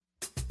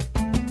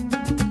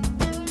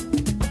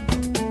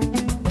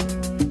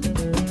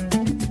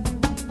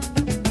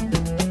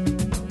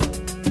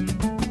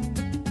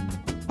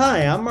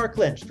Hi, I'm Mark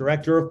Lynch,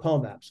 Director of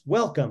POMAPS.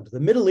 Welcome to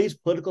the Middle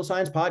East Political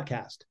Science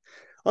Podcast.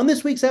 On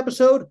this week's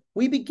episode,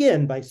 we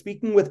begin by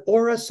speaking with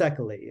Ora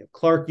Sekeli of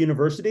Clark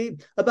University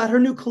about her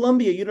new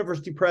Columbia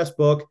University Press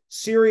book,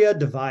 Syria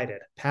Divided: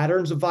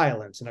 Patterns of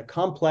Violence in a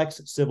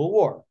Complex Civil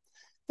War.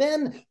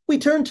 Then we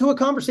turn to a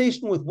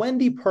conversation with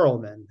Wendy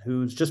Perlman,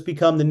 who's just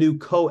become the new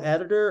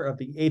co-editor of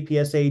the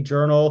APSA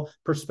journal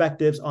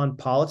Perspectives on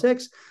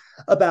Politics,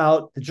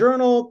 about the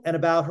journal and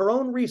about her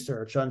own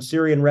research on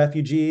Syrian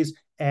refugees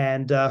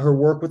and her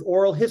work with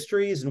oral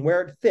histories and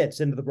where it fits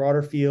into the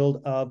broader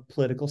field of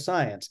political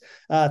science.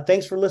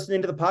 Thanks for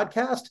listening to the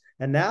podcast.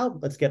 And now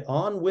let's get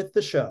on with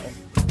the show.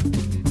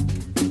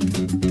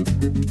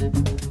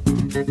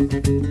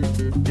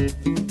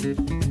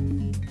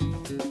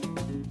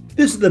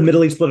 This is the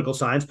Middle East Political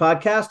Science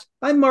Podcast.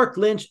 I'm Mark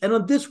Lynch, and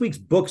on this week's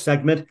book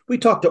segment, we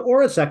talk to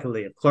Ora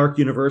Sekeli of Clark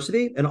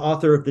University, an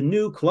author of the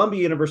new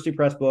Columbia University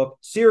Press book,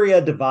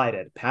 Syria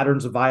Divided: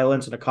 Patterns of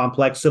Violence in a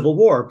Complex Civil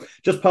War,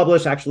 just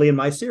published actually in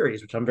my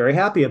series, which I'm very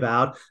happy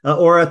about.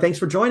 Ora, thanks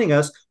for joining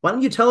us. Why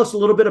don't you tell us a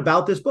little bit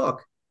about this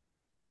book?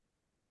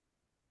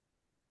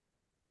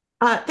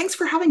 Thanks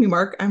for having me,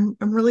 Mark. I'm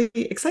really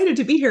excited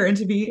to be here and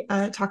to be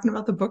talking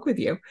about the book with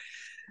you.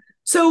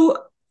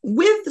 So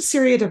with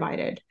Syria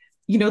Divided,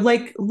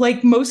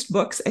 like most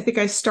books, I think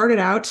I started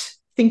out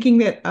thinking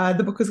that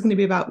the book was going to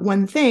be about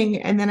one thing.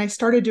 And then I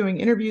started doing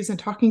interviews and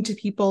talking to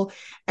people.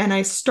 And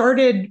I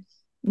started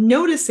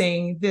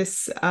noticing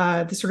this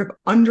sort of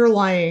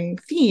underlying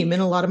theme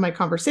in a lot of my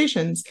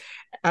conversations.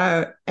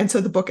 And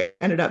so the book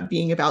ended up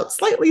being about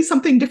slightly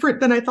something different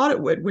than I thought it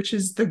would, which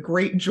is the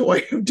great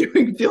joy of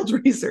doing field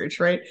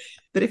research, right?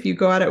 That if you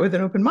go at it with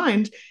an open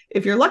mind,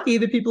 if you're lucky,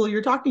 the people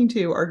you're talking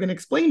to are going to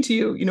explain to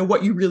you,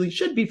 what you really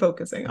should be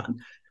focusing on.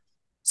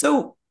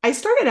 So I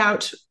started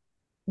out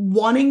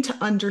wanting to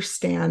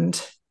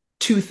understand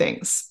two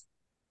things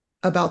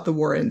about the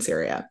war in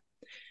Syria.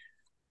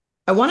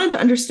 I wanted to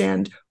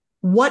understand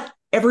what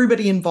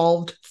everybody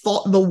involved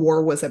thought the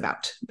war was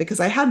about, because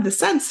I had the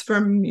sense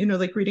from,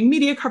 reading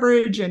media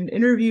coverage and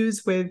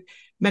interviews with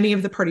many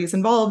of the parties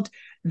involved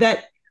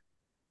that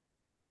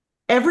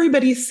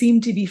everybody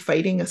seemed to be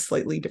fighting a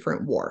slightly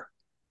different war.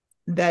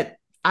 That,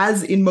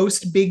 as in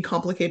most big,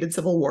 complicated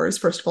civil wars,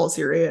 first of all,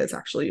 Syria is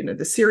actually,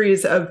 the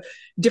series of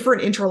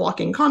different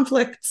interlocking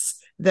conflicts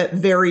that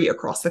vary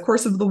across the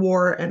course of the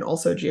war and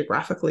also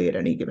geographically at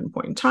any given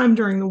point in time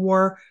during the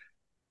war.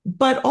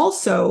 But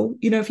also,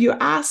 if you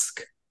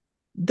ask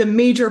the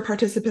major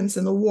participants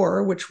in the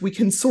war, which we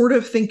can sort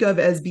of think of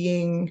as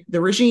being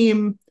the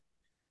regime,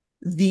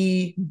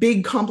 the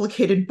big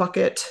complicated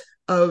bucket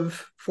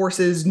of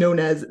forces known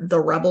as the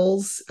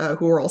rebels,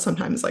 who are all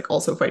sometimes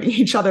also fighting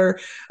each other,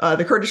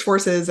 the Kurdish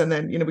forces, and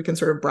then, we can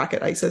sort of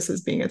bracket ISIS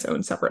as being its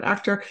own separate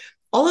actor.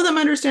 All of them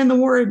understand the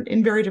war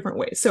in very different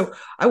ways. So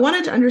I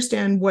wanted to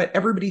understand what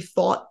everybody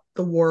thought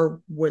the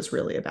war was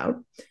really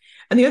about.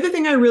 And the other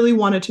thing I really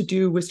wanted to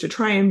do was to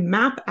try and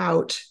map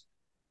out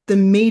the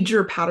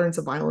major patterns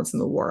of violence in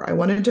the war. I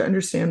wanted to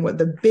understand what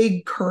the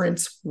big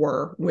currents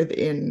were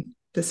within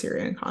the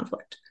Syrian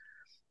conflict.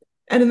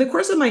 And in the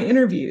course of my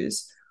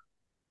interviews,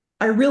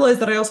 I realized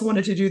that I also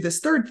wanted to do this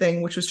third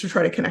thing, which was to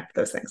try to connect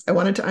those things. I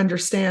wanted to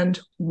understand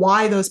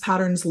why those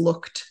patterns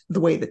looked the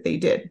way that they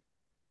did.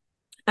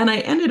 And I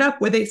ended up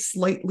with a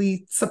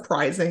slightly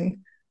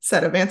surprising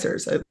set of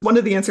answers. One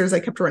of the answers I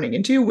kept running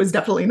into was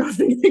definitely not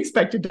something I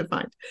expected to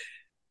find.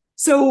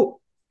 So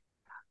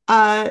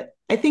I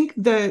think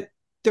there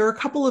are a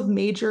couple of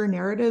major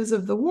narratives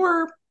of the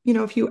war.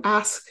 If you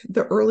ask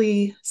the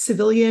early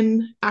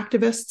civilian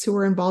activists who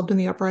were involved in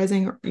the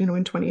uprising,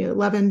 in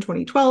 2011,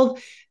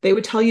 2012, they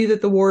would tell you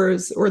that the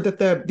wars, or that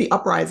the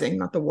uprising,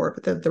 not the war,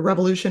 but the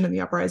revolution and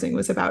the uprising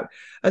was about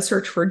a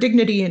search for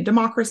dignity and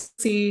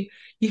democracy.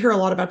 You hear a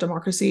lot about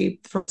democracy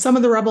from some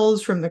of the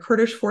rebels, from the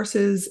Kurdish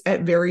forces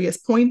at various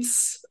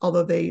points,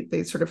 although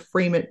they sort of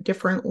frame it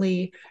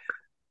differently.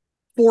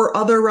 For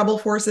other rebel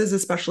forces,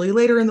 especially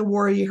later in the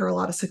war, you hear a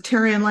lot of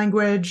sectarian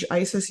language.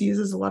 ISIS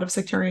uses a lot of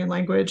sectarian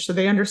language. So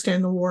they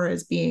understand the war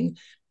as being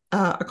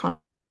a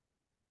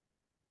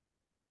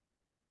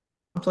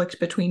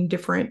conflict between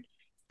different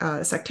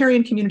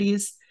sectarian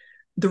communities.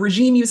 The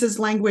regime uses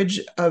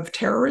language of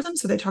terrorism.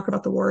 So they talk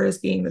about the war as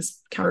being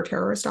this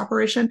counter-terrorist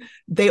operation.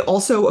 They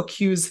also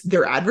accuse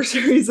their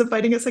adversaries of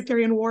fighting a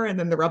sectarian war. And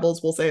then the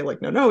rebels will say,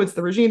 no, it's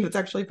the regime that's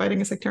actually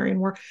fighting a sectarian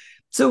war.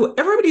 So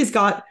everybody's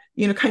got,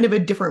 kind of a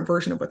different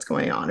version of what's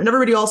going on. And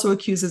everybody also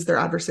accuses their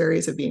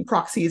adversaries of being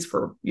proxies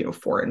for,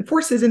 foreign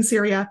forces in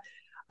Syria.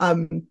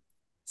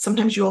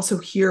 Sometimes you also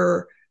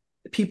hear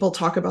people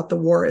talk about the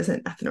war as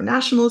an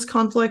ethno-nationalist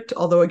conflict,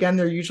 although again,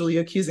 they're usually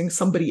accusing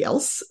somebody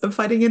else of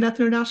fighting an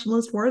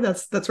ethno-nationalist war.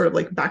 That's sort of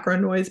like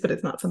background noise, but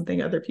it's not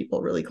something other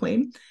people really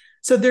claim.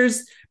 So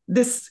there's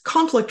this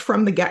conflict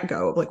from the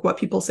get-go of what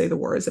people say the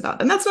war is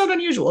about. And that's not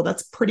unusual.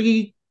 That's a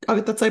pretty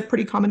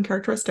common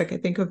characteristic, I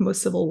think, of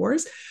most civil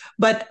wars.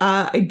 But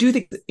I do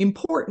think it's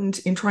important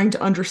in trying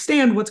to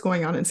understand what's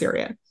going on in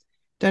Syria,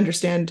 to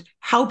understand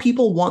how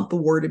people want the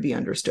war to be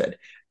understood.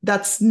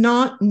 that's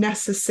not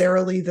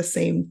necessarily the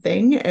same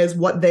thing as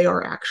what they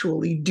are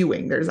actually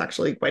doing. There's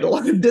actually quite a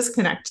lot of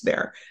disconnect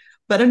there.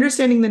 But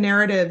understanding the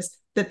narratives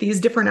that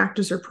these different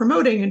actors are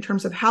promoting in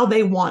terms of how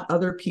they want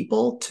other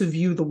people to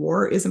view the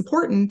war is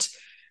important,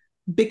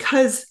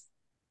 because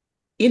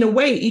in a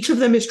way, each of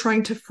them is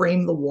trying to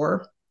frame the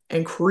war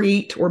and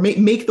create or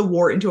make the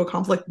war into a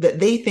conflict that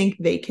they think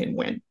they can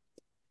win.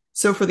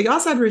 So for the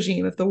Assad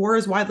regime, if the war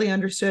is widely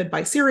understood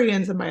by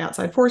Syrians and by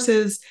outside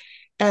forces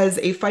as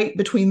a fight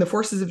between the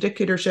forces of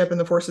dictatorship and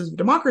the forces of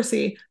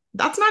democracy,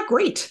 that's not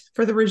great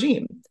for the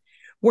regime.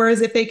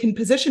 Whereas if they can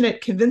position it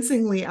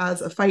convincingly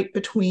as a fight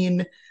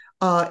between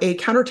a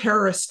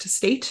counter-terrorist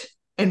state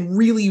and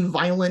really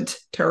violent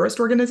terrorist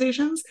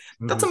organizations,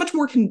 that's a much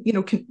more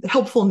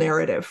helpful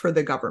narrative for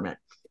the government.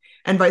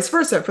 And vice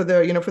versa for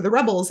the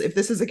rebels. If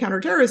this is a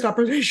counter-terrorist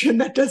operation,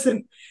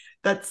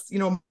 that's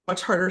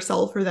much harder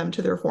sell for them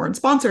to their foreign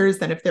sponsors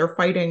than if they're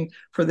fighting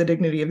for the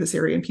dignity of the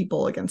Syrian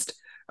people against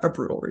a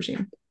brutal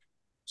regime.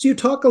 So you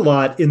talk a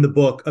lot in the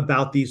book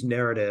about these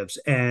narratives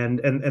and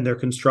their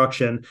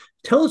construction.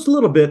 Tell us a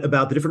little bit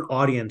about the different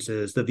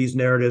audiences that these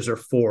narratives are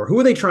for. Who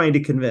are they trying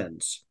to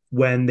convince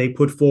when they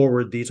put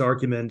forward these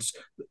arguments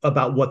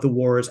about what the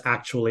war is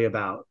actually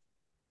about?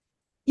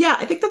 Yeah,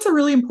 I think that's a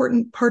really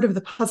important part of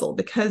the puzzle,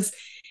 because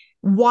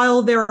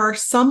while there are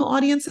some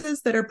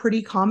audiences that are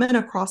pretty common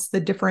across the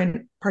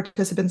different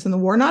participants in the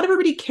war, not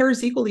everybody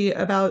cares equally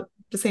about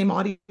the same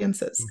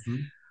audiences.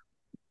 Mm-hmm.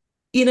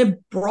 In a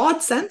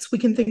broad sense, we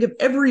can think of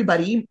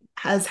everybody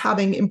as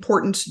having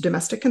important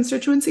domestic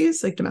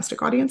constituencies, like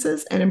domestic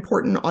audiences, and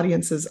important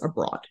audiences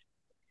abroad.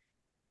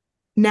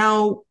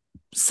 Now,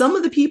 some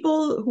of the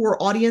people who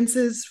are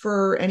audiences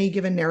for any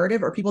given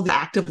narrative are people that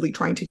are actively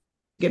trying to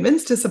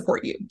convince to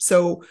support you.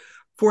 So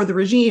for the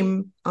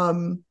regime,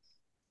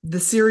 the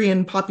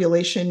Syrian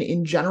population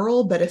in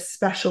general, but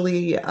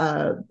especially,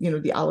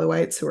 the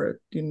Alawites, who are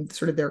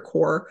sort of their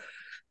core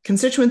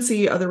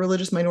constituency, other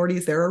religious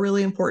minorities, they're a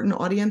really important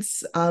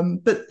audience.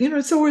 But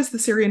so is the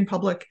Syrian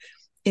public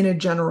in a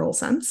general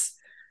sense.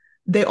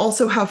 They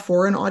also have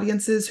foreign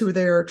audiences who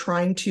they're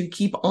trying to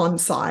keep on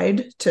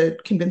side to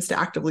convince to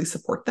actively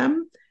support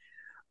them.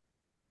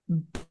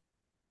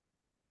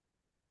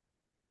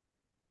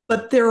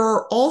 But there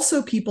are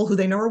also people who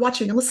they know are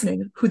watching and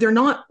listening, who they're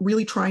not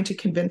really trying to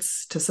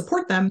convince to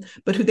support them,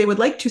 but who they would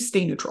like to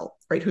stay neutral,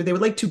 right? Who they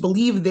would like to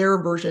believe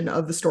their version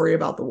of the story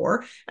about the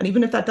war. And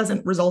even if that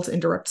doesn't result in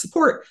direct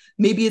support,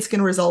 maybe it's going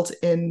to result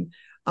in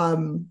a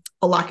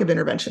lack of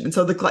intervention. And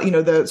so the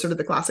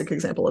classic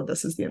example of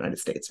this is the United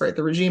States, right?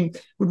 The regime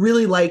would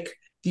really like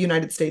the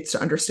United States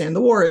to understand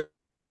the war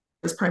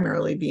as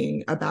primarily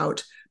being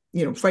about,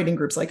 fighting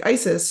groups like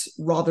ISIS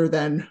rather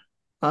than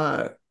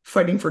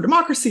fighting for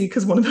democracy,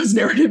 because one of those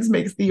narratives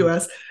makes the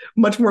US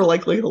much more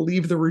likely to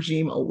leave the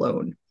regime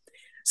alone.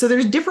 So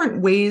there's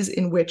different ways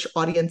in which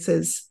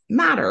audiences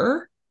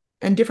matter,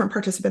 and different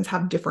participants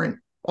have different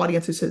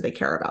audiences who they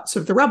care about.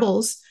 So the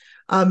rebels,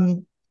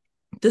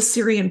 the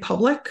Syrian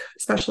public,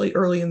 especially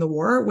early in the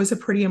war, was a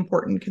pretty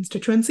important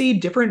constituency.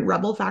 Different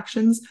rebel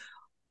factions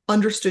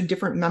understood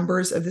different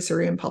members of the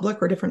Syrian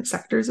public or different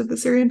sectors of the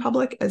Syrian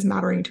public as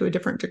mattering to a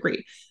different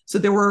degree. So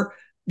there were,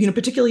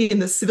 particularly in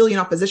the civilian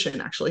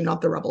opposition, actually,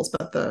 not the rebels,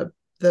 but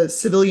the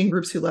civilian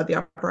groups who led the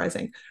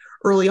uprising.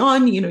 Early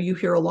on, you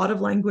hear a lot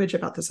of language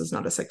about this is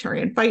not a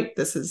sectarian fight.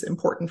 This is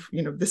important.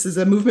 This is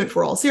a movement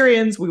for all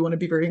Syrians. We want to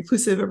be very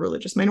inclusive of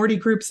religious minority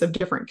groups, of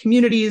different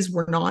communities.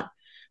 We're not,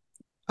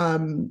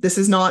 this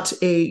is not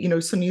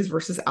a, Sunnis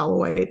versus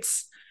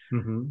Alawites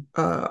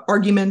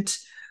argument.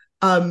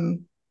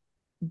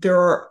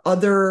 There are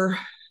other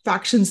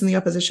factions in the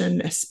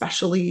opposition,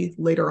 especially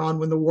later on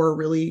when the war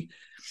really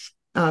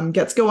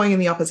gets going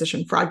and the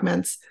opposition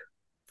fragments,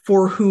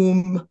 for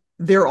whom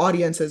their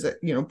audience is,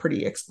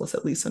 pretty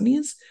explicitly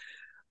Sunnis.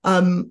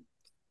 The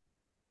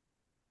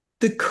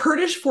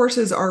Kurdish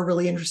forces are a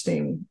really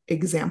interesting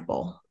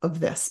example of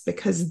this,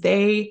 because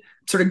they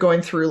sort of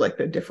going through like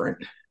the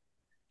different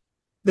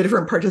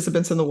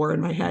participants in the war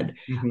in my head.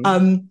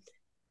 Mm-hmm.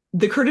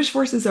 The Kurdish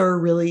forces are a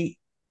really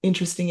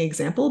interesting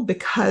example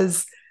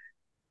because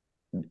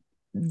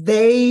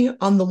they,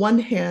 on the one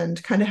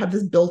hand, kind of have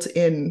this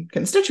built-in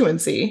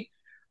constituency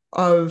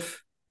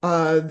of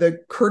the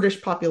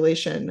Kurdish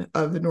population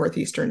of the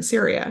northeastern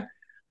Syria.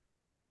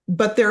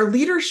 But their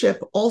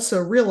leadership also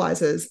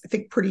realizes, I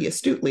think pretty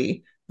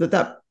astutely,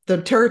 that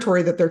the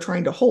territory that they're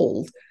trying to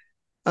hold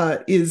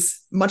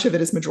is, much of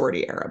it is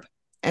majority Arab.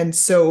 And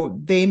so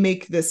they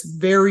make this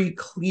very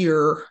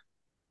clear,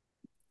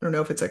 I don't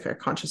know if it's like a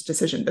conscious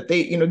decision, but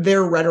they,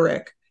 their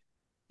rhetoric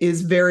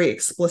is very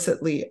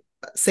explicitly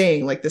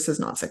saying, like, this is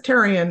not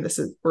sectarian, this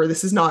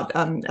is not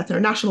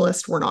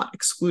ethno-nationalist, we're not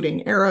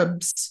excluding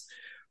Arabs.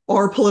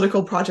 Our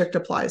political project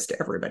applies to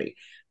everybody.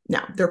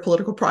 Now, their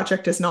political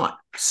project is not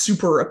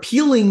super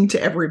appealing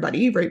to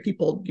everybody, right?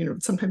 People,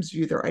 sometimes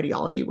view their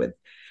ideology with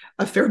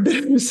a fair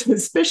bit of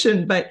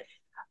suspicion, but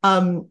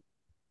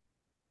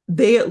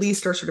they at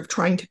least are sort of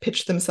trying to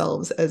pitch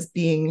themselves as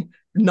being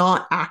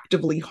not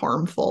actively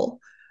harmful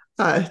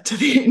to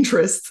the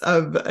interests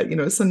of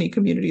Sunni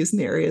communities in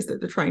the areas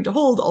that they're trying to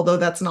hold, although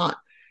that's not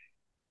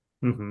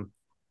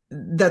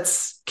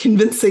that's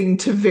convincing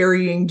to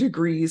varying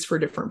degrees for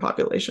different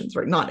populations,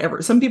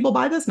 right? Some people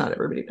buy this, not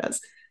everybody does.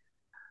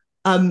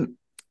 And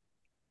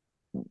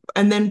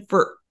then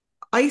for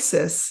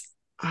ISIS,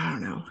 I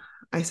don't know,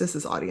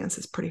 ISIS's audience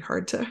is pretty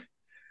hard to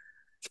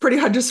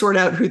sort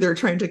out who they're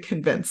trying to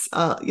convince,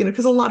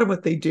 because a lot of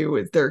what they do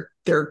is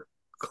they're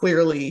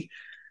clearly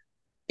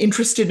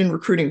interested in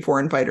recruiting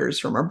foreign fighters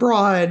from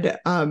abroad,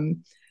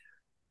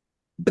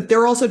 but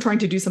they're also trying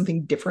to do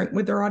something different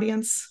with their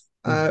audience,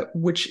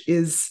 which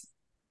is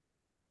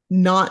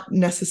not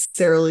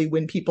necessarily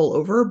win people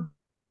over,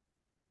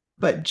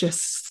 but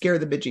just scare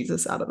the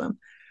bejesus out of them.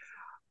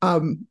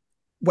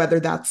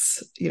 Whether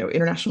that's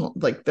international,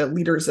 like the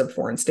leaders of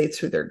foreign states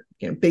who they're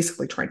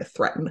basically trying to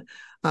threaten,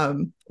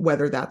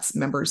 whether that's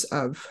members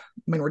of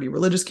minority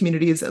religious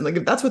communities, and like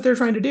if that's what they're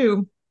trying to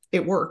do,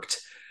 it worked,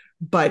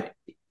 but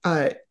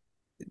at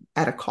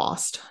a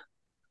cost.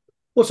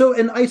 Well,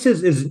 and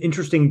ISIS is an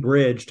interesting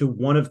bridge to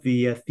one of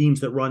the themes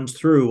that runs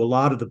through a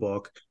lot of the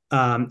book,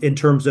 in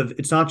terms of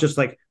it's not just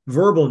like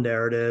verbal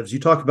narratives. You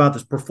talk about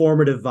this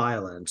performative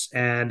violence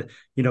and,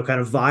 kind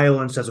of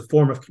violence as a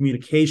form of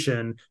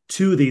communication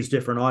to these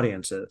different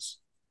audiences.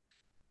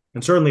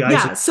 And certainly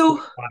ISIS so a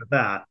lot of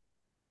that.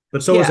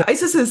 But so is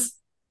ISIS is.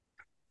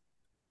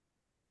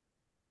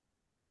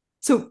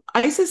 So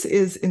ISIS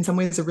is in some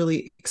ways a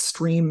really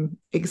extreme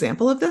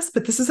example of this,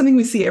 but this is something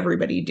we see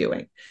everybody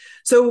doing.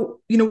 So,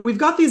 we've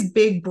got these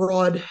big,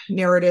 broad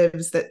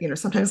narratives that,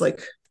 sometimes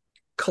like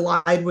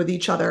collide with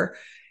each other.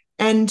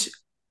 And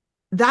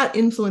that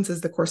influences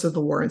the course of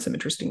the war in some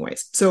interesting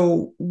ways.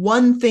 So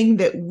one thing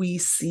that we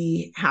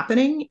see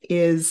happening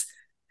is,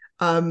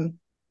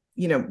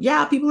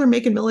 people are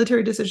making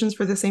military decisions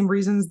for the same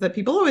reasons that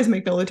people always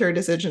make military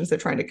decisions. They're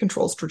trying to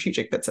control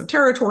strategic bits of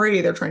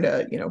territory. They're trying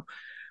to,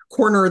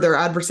 corner their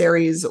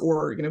adversaries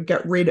or,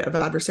 get rid of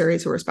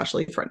adversaries who are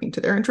especially threatening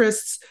to their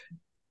interests.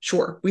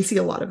 Sure, we see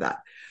a lot of that.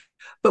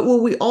 But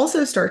what we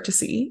also start to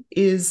see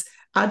is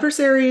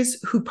adversaries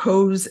who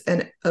pose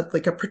a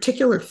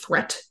particular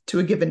threat to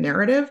a given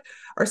narrative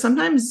are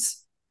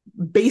sometimes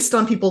based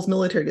on people's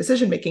military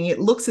decision making. It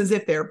looks as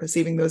if they're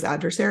perceiving those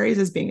adversaries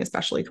as being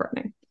especially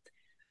threatening.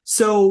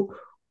 So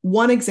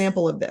one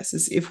example of this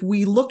is if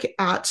we look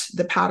at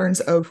the patterns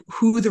of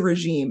who the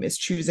regime is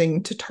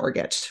choosing to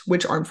target,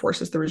 which armed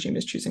forces the regime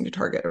is choosing to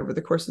target over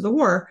the course of the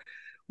war,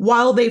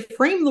 while they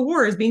frame the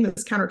war as being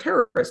this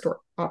counterterrorist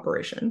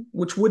operation,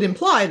 which would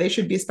imply they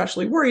should be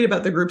especially worried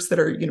about the groups that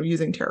are,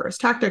 using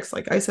terrorist tactics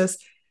like ISIS,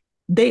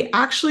 they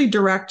actually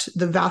direct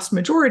the vast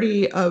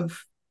majority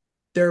of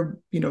their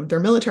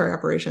military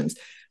operations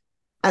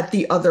at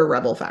the other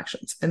rebel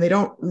factions. And they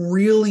don't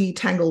really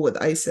tangle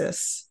with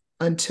ISIS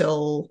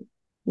until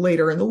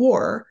later in the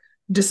war,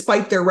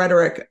 despite their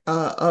rhetoric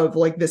of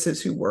like, this is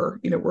who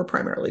we're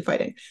primarily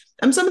fighting.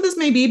 And some of this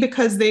may be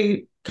because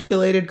they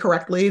calculated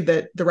correctly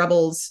that the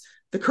rebels,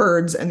 the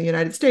Kurds, and the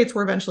United States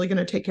were eventually going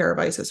to take care of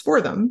ISIS for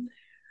them.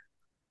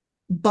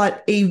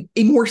 But a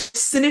more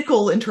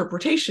cynical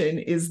interpretation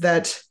is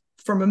that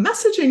from a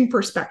messaging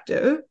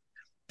perspective,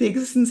 the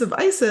existence of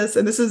ISIS,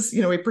 and this is,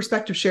 a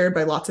perspective shared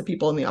by lots of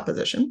people in the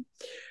opposition,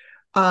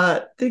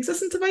 the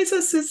existence of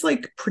ISIS is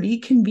like pretty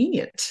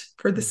convenient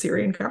for the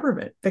Syrian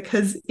government,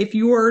 because if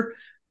you are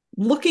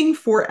looking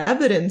for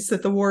evidence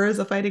that the war is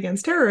a fight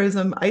against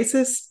terrorism,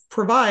 ISIS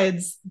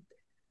provides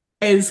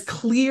as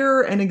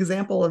clear an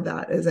example of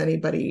that as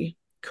anybody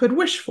could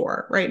wish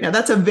for. Right now,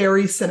 that's a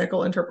very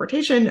cynical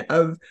interpretation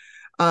of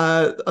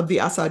the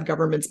Assad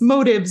government's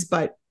motives,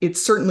 but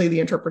it's certainly the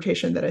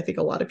interpretation that I think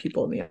a lot of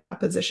people in the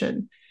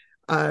opposition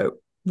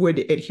would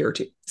adhere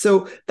to.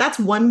 So that's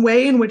one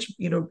way in which,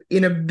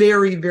 in a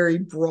very, very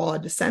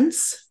broad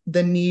sense,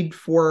 the need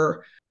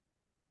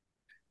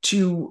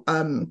to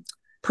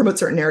promote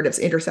certain narratives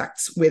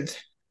intersects with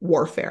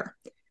warfare.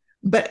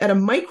 But at a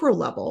micro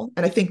level,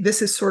 and I think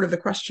this is sort of the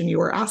question you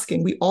are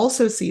asking, we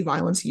also see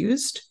violence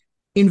used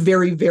in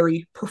very,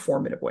 very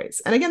performative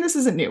ways. And again, this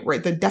isn't new,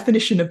 right? The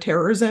definition of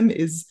terrorism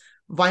is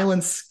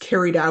violence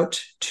carried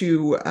out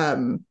to,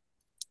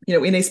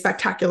 in a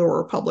spectacular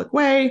or public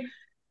way,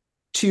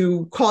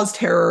 to cause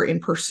terror in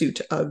pursuit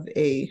of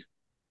a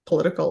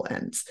political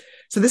ends.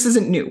 So this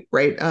isn't new,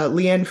 right?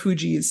 Liane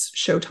Fuji's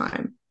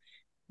Showtime,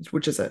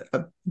 which is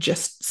a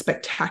just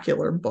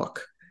spectacular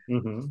book,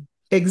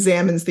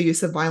 examines the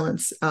use of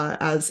violence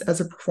as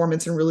a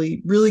performance in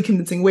really, really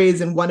convincing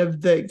ways. And one of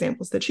the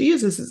examples that she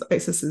uses is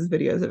ISIS's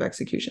videos of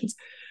executions.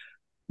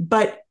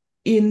 But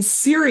in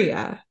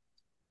Syria,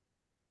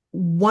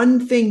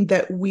 one thing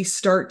that we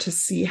start to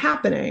see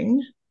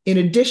happening, in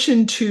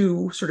addition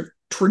to sort of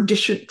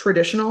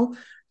traditional,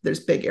 there's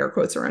big air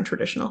quotes around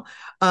traditional,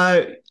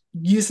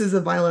 uses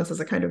of violence as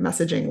a kind of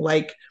messaging,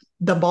 like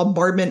the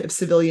bombardment of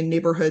civilian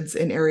neighborhoods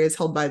in areas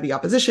held by the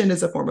opposition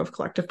as a form of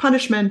collective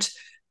punishment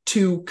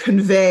to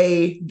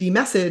convey the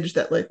message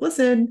that, like,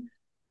 listen,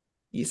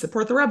 you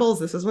support the rebels,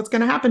 this is what's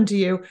going to happen to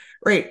you,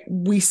 right?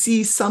 We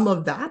see some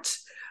of that,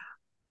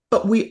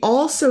 but we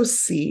also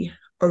see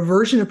a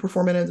version of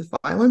performative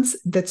violence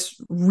that's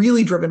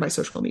really driven by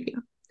social media,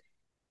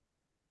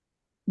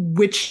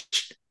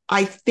 which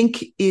I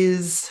think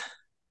is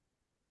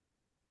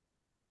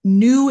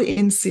new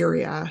in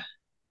Syria.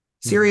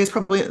 Syria is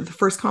probably the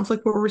first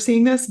conflict where we're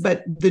seeing this,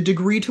 but the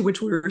degree to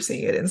which we were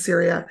seeing it in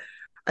Syria,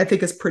 I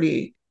think is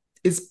pretty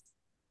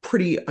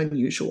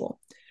unusual.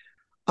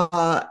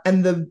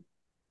 And the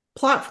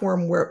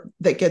platform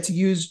that gets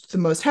used the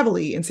most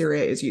heavily in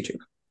Syria is YouTube.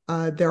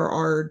 There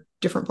are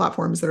different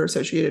platforms that are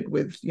associated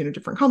with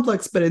different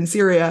conflicts, but in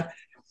Syria,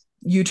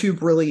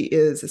 YouTube really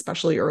is,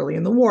 especially early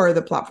in the war,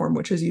 the platform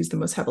which is used the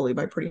most heavily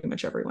by pretty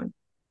much everyone.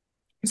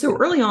 So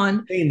early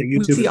on,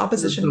 we see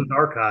opposition. Those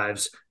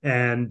archives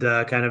and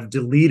kind of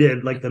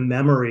deleted like the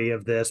memory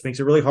of this.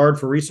 Makes it really hard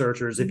for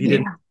researchers if you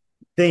didn't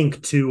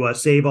think to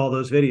save all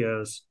those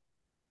videos.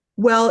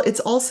 Well, it's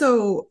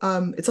also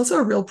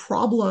a real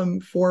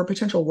problem for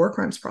potential war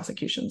crimes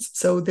prosecutions.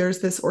 So there's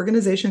this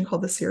organization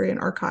called the Syrian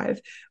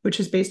Archive, which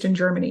is based in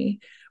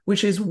Germany,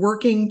 which is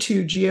working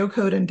to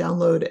geocode and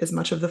download as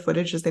much of the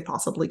footage as they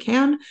possibly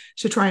can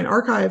to try and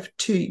archive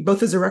to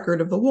both as a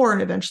record of the war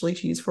and eventually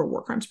to use for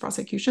war crimes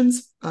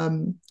prosecutions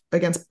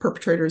against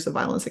perpetrators of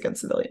violence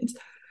against civilians.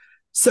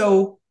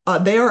 So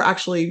they are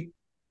actually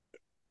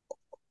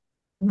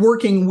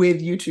working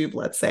with YouTube,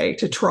 let's say,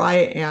 to try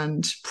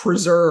and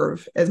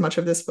preserve as much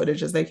of this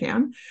footage as they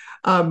can.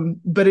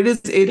 But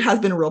it has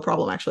been a real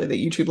problem, actually, that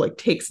YouTube like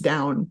takes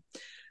down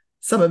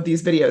some of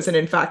these videos. And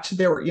in fact,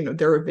 there were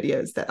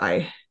videos that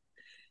I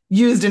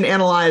used and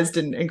analyzed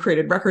and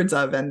created records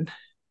of and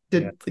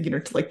did,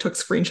 took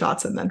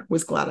screenshots and then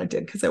was glad I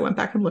did, because I went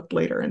back and looked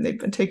later and they've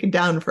been taken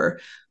down for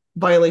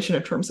violation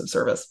of terms of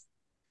service.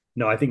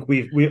 No, I think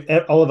we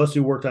all of us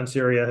who worked on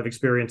Syria have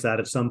experienced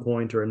that at some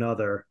point or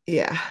another.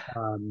 Yeah.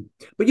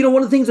 But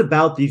one of the things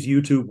about these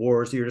YouTube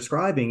wars that you're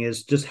describing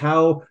is just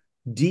how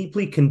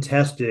deeply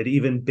contested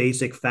even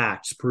basic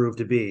facts prove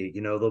to be.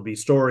 There'll be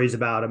stories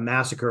about a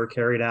massacre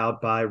carried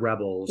out by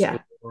rebels,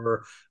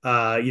 or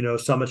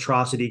some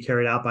atrocity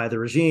carried out by the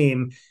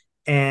regime,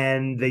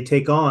 and they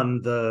take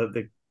on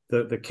the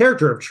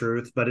character of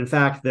truth. But in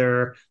fact,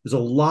 there's a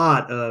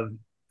lot of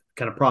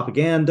kind of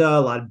propaganda,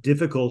 a lot of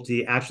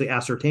difficulty actually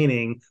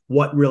ascertaining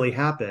what really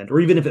happened, or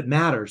even if it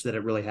matters that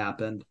it really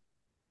happened.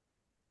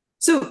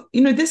 So,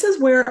 this is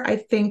where I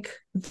think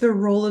the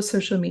role of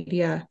social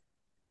media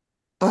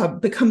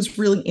becomes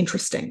really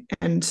interesting.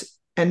 And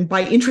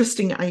by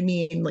interesting, I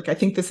mean, I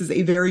think this is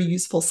a very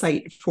useful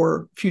site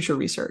for future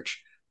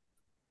research.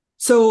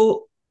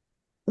 So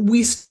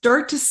we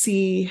start to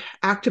see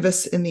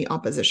activists in the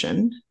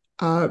opposition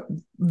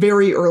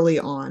very early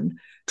on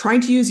trying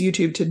to use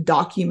YouTube to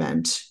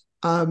document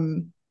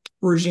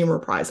regime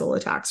reprisal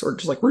attacks, or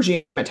just like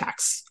regime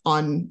attacks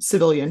on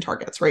civilian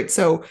targets, right?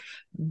 So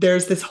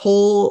there's this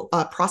whole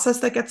process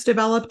that gets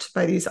developed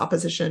by these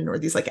opposition or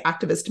these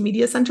activist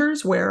media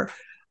centers where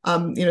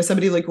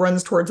somebody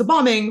runs towards a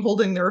bombing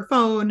holding their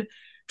phone,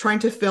 trying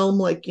to film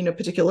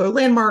particular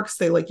landmarks.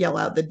 They yell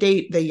out the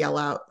date, they yell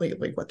out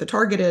what the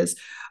target is.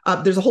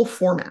 There's a whole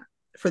format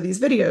for these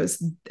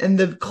videos, and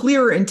the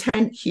clear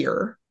intent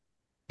here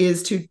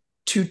is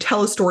to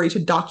tell a story, to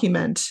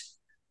document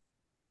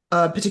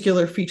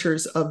particular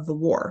features of the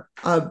war.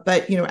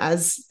 But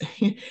as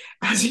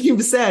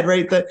you've said,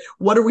 right,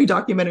 what are we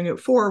documenting it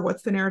for?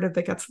 What's the narrative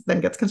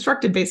that gets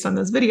constructed based on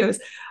those videos?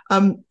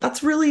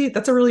 That's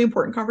a really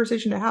important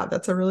conversation to have.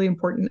 That's a really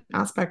important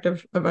aspect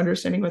of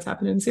understanding what's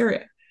happened in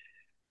Syria.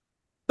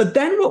 But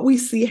then what we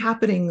see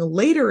happening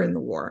later in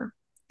the war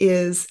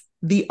is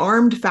the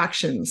armed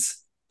factions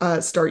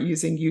start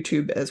using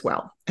YouTube as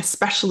well,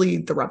 especially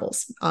the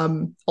rebels.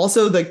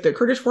 Also, the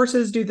Kurdish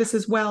forces do this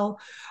as well.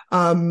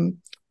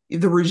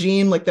 The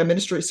regime,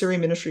 the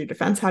Syrian Ministry of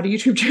Defense, had a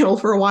YouTube channel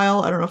for a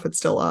while. I don't know if it's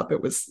still up. It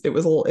was a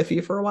little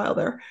iffy for a while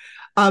there.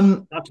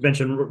 Not to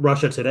mention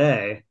Russia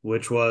Today,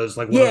 which was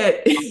one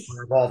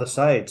of all the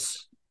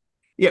sites.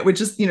 Yeah, which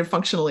is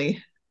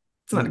functionally,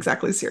 it's not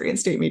exactly Syrian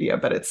state media,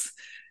 but it's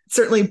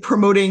certainly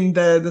promoting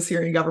the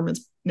Syrian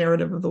government's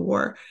narrative of the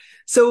war.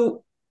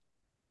 So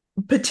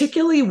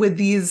particularly with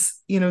these,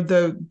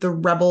 the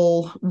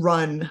rebel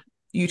run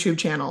YouTube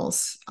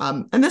channels.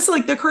 And this,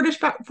 the Kurdish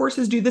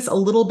forces do this a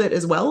little bit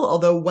as well,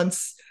 although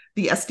once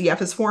the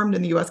SDF is formed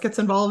and the US gets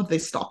involved, they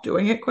stop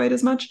doing it quite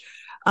as much.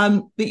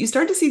 But you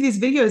start to see these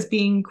videos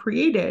being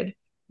created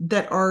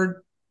that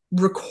are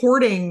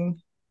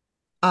recording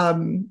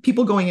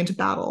people going into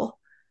battle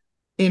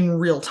in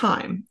real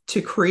time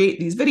to create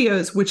these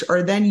videos, which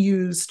are then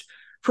used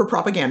for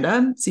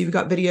propaganda. So you've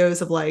got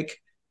videos of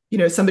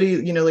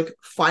somebody,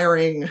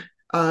 firing,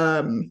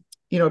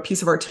 a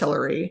piece of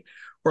artillery,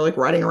 or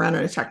riding around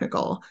in a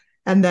technical.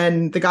 And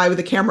then the guy with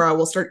the camera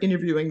will start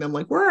interviewing them,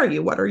 where are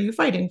you? What are you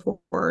fighting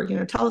for?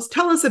 Tell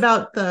us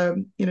about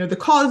the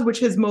cause which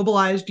has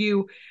mobilized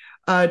you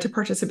to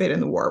participate in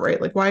the war,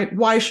 right?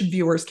 Why should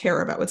viewers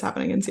care about what's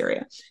happening in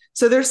Syria?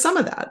 So there's some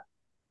of that.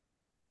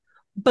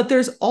 But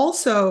there's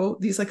also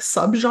these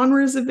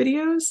subgenres of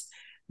videos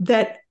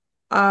that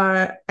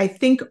I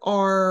think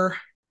are,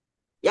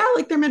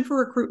 they're meant for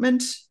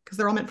recruitment, because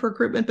they're all meant for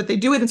recruitment, but they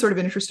do it in sort of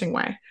an interesting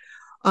way.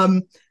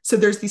 So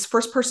there's these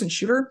first person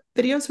shooter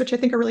videos, which I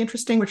think are really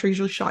interesting, which are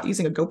usually shot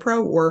using a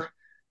GoPro or,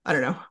 I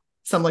don't know,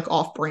 some like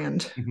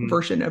off-brand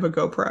version of a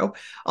GoPro.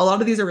 A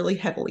lot of these are really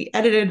heavily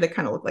edited. They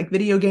kind of look like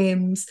video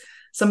games.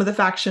 Some of the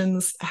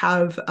factions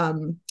have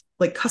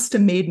like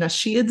custom-made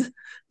nasheed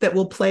that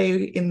will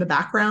play in the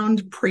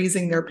background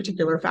praising their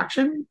particular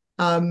faction.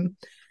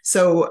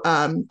 So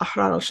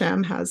Ahrar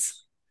al-Sham has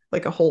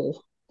like a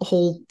whole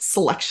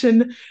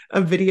selection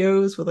of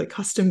videos with like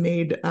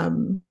custom-made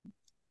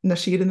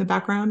nasheed in the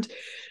background.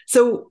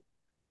 So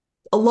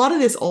a lot of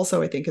this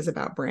also, I think, is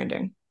about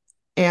branding.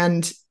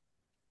 And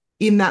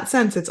in that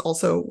sense, it's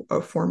also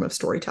a form of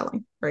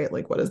storytelling, right?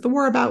 Like, what is the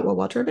war about? We'll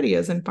watch our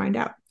videos and find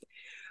out.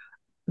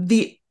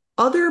 The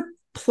other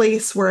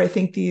place where I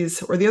think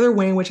these, or the other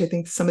way in which I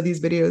think some of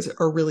these videos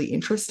are really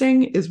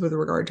interesting is with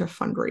regard to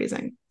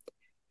fundraising.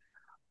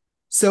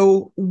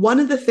 So one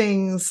of the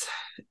things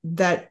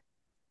that,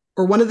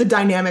 or one of the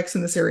dynamics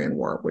in the Syrian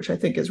war, which I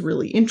think is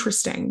really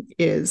interesting,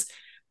 is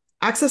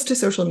access to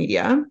social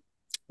media,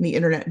 the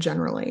internet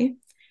generally,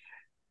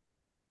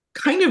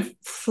 kind of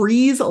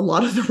frees a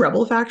lot of the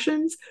rebel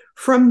factions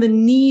from the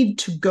need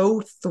to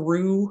go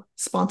through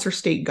sponsor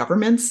state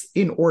governments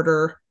in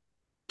order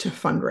to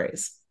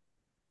fundraise.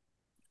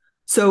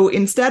 So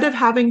instead of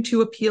having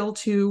to appeal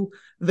to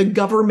the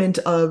government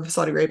of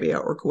Saudi Arabia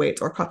or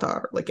Kuwait or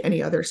Qatar, like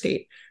any other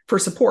state, for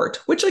support,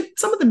 which like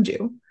some of them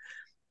do,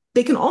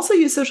 they can also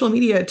use social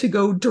media to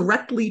go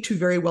directly to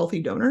very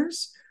wealthy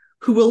donors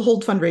who will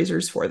hold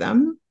fundraisers for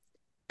them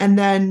and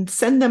then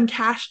send them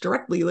cash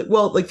directly,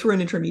 like through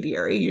an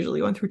intermediary,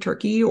 usually one through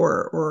Turkey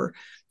or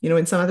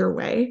in some other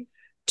way,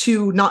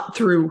 to not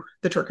through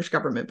the Turkish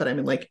government, but I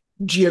mean like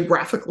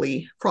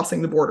geographically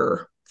crossing the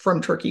border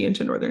from Turkey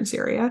into northern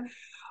Syria,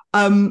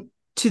 to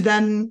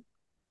then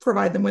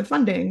provide them with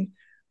funding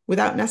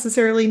without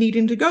necessarily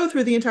needing to go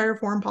through the entire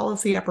foreign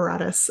policy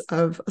apparatus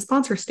of a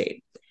sponsor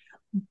state.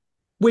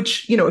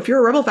 Which, if you're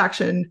a rebel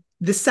faction,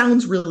 this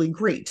sounds really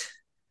great.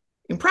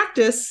 In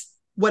practice,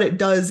 what it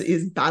does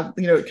is bad,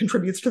 it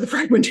contributes to the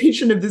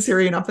fragmentation of the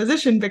Syrian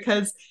opposition,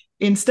 because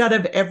instead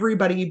of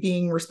everybody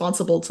being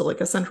responsible to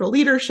like a central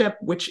leadership,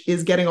 which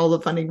is getting all the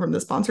funding from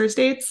the sponsor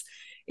states,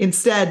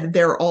 instead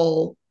they're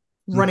all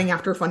running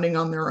after funding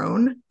on their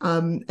own,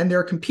 and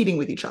they're competing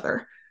with each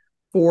other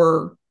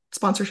for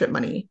sponsorship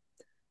money.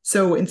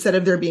 So instead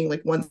of there being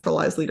like one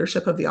centralized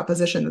leadership of the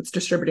opposition that's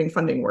distributing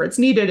funding where it's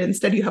needed,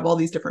 instead you have all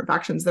these different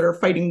factions that are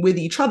fighting with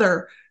each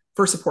other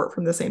for support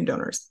from the same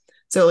donors.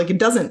 So like it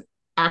doesn't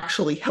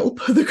actually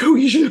help the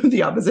cohesion of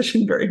the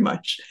opposition very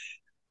much.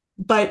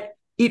 But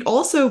it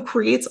also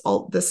creates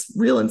all this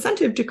real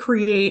incentive to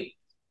create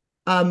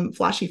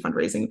flashy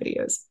fundraising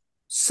videos.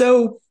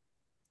 So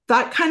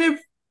that kind of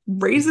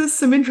raises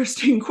some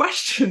interesting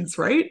questions,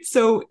 right?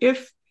 So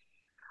if,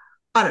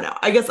 I don't know,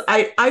 I guess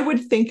I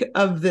would think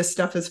of this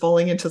stuff as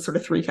falling into sort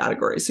of three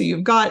categories. So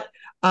you've got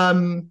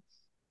videos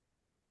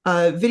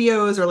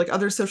or like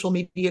other social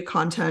media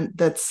content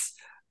that's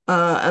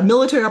a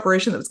military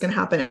operation that's going to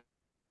happen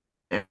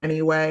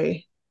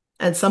anyway,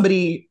 and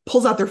somebody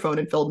pulls out their phone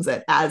and films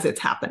it as it's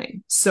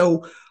happening.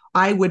 So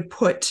I would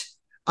put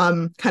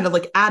kind of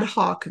like ad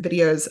hoc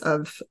videos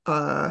of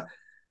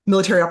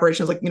military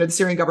operations, like, the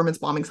Syrian government's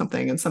bombing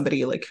something and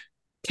somebody like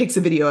takes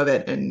a video of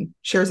it and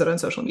shares it on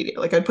social media.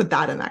 Like I'd put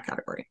that in that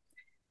category.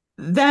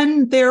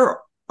 Then there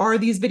are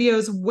these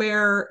videos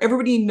where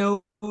everybody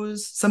knows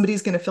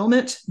somebody's going to film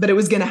it, but it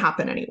was going to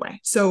happen anyway.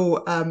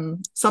 So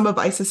some of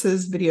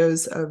ISIS's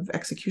videos of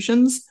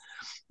executions,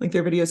 like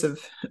their videos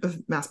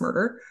of mass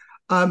murder,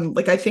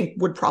 like I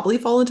think would probably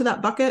fall into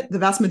that bucket. The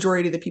vast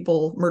majority of the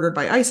people murdered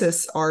by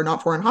ISIS are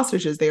not foreign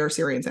hostages. They are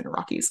Syrians and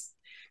Iraqis.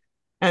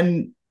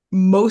 And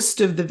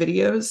most of the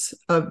videos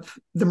of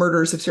the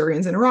murders of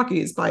Syrians and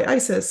Iraqis by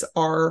ISIS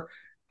are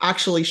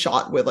actually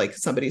shot with like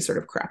somebody's sort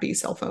of crappy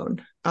cell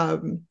phone.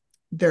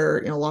 They're,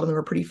 a lot of them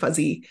are pretty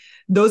fuzzy.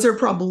 Those are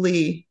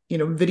probably,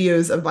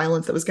 videos of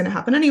violence that was going to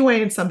happen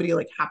anyway, and somebody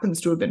like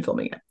happens to have been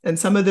filming it. And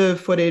some of the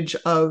footage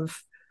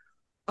of,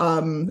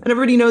 and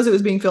everybody knows it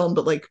was being filmed,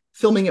 but like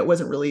filming it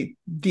wasn't really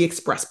the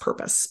express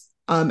purpose.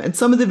 And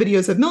some of the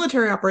videos of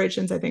military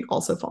operations, I think,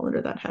 also fall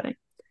under that heading.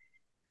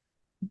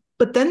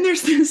 But then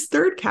there's this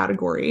third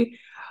category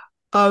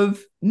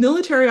of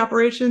military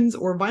operations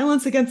or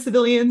violence against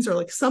civilians or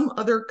like some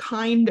other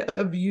kind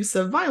of use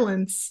of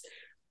violence,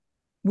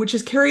 which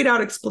is carried out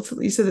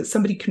explicitly so that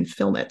somebody can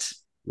film it.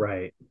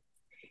 Right.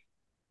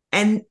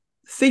 And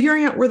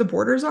figuring out where the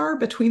borders are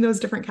between those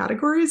different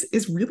categories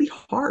is really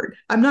hard.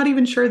 I'm not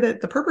even sure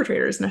that the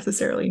perpetrators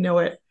necessarily know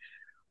it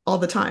all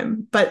the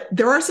time, but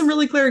there are some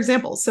really clear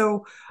examples.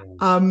 So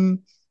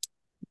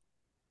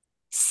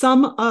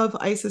some of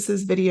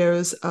ISIS's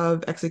videos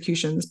of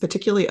executions,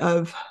 particularly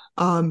of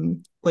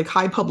like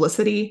high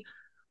publicity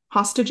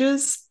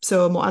hostages.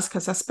 So Muaz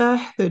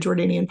Kasesbeh, the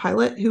Jordanian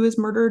pilot who was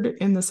murdered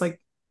in this like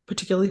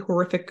particularly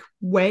horrific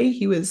way,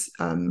 he was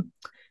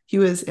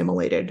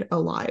immolated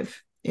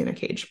alive in a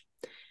cage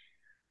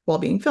while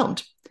being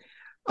filmed.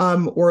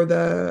 Or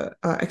the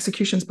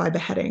executions by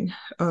beheading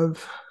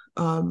of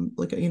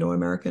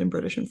American and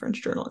British and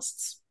French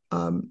journalists.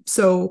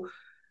 So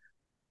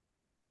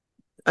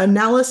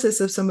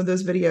analysis of some of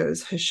those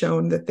videos has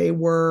shown that they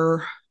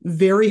were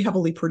very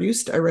heavily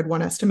produced. I read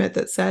one estimate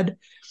that said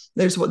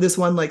there's this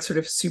one like sort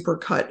of super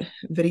cut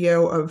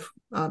video of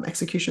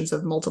executions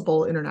of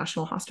multiple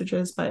international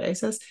hostages by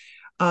ISIS.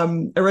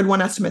 I read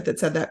one estimate that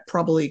said that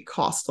probably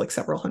cost like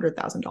several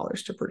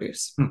 $100,000 to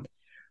produce.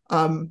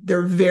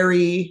 They're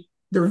very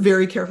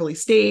carefully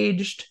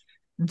staged.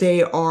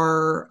 They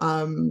are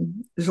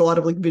there's a lot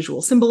of like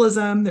visual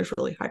symbolism. There's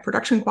really high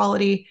production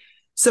quality.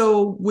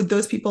 So would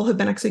those people have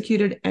been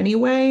executed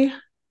anyway?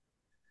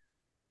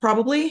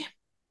 Probably.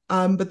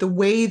 But the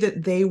way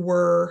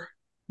that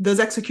those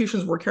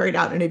executions were carried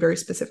out in a very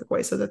specific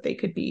way so that they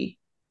could be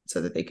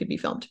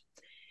filmed.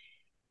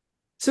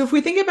 So if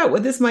we think about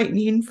what this might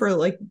mean for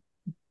like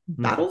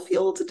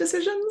battlefield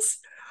decisions,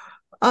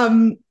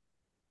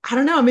 I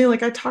don't know. I mean,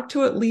 like I talked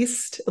to at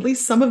least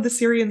some of the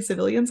Syrian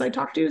civilians I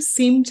talked to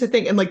seem to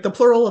think, and like the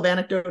plural of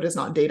anecdote is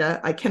not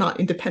data. I cannot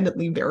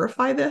independently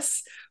verify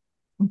this,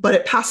 but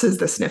it passes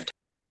the sniff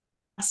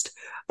test.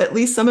 At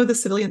least some of the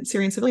Syrian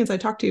civilians I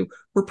talked to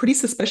were pretty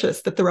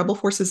suspicious that the rebel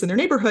forces in their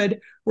neighborhood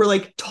were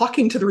like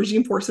talking to the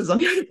regime forces on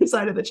the other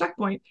side of the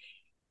checkpoint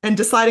and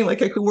deciding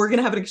like, okay, we're going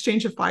to have an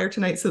exchange of fire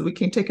tonight so that we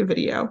can take a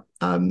video.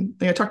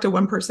 I talked to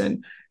one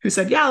person who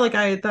said, yeah, like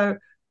the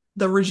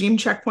regime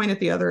checkpoint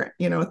at the other,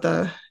 at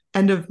the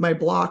end of my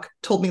block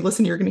told me,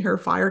 listen, you're going to hear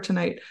fire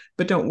tonight,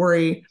 but don't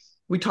worry.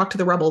 We talked to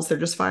the rebels. They're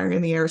just firing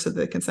in the air so that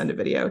they can send a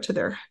video to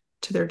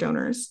their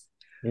donors.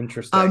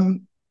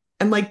 Interesting.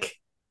 And like,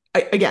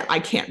 I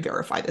can't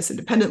verify this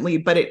independently,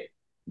 but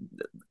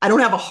I don't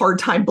have a hard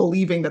time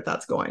believing that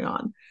that's going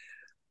on.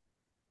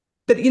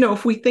 But,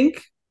 if we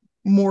think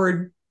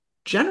more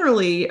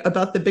generally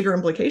about the bigger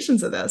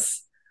implications of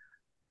this,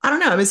 I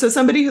don't know. I mean, so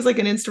somebody who's like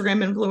an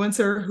Instagram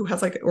influencer who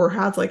has a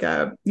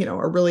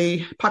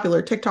really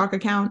popular TikTok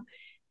account,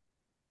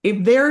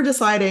 if they're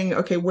deciding,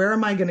 okay, where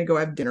am I going to go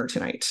have dinner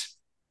tonight?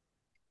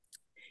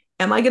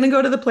 Am I going to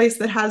go to the place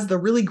that has the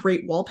really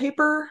great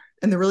wallpaper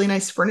and the really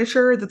nice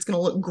furniture that's going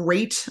to look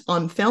great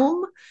on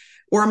film?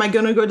 Or am I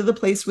going to go to the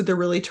place with the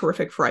really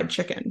terrific fried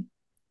chicken?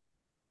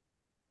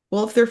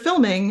 Well, if they're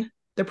filming,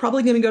 they're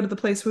probably going to go to the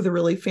place with a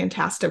really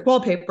fantastic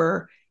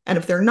wallpaper. And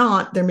if they're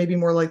not, they're maybe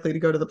more likely to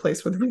go to the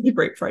place with really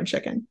great fried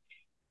chicken.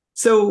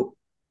 So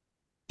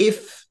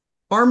if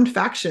armed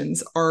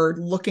factions are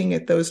looking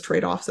at those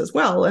trade-offs as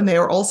well, and they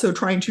are also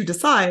trying to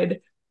decide,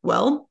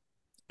 well,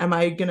 am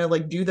I going to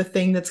like do the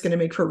thing that's going to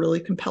make for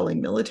really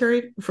compelling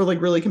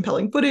really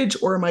compelling footage?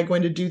 Or am I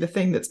going to do the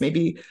thing that's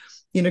maybe,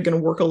 going to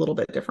work a little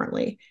bit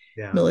differently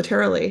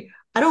militarily?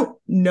 I don't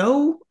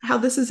know how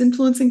this is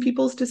influencing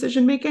people's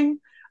decision-making.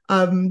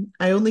 I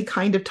only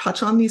kind of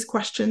touch on these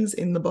questions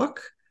in the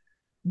book,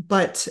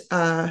 but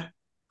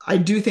I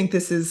do think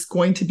this is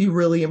going to be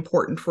really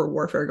important for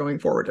warfare going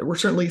forward. We're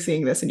certainly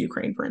seeing this in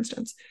Ukraine, for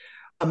instance.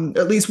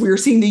 At least we are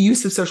seeing the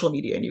use of social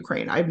media in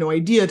Ukraine. I have no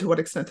idea to what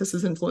extent this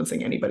is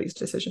influencing anybody's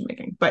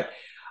decision-making, but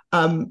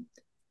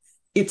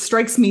it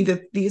strikes me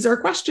that these are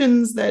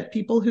questions that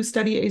people who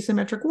study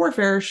asymmetric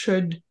warfare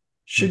should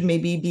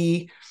maybe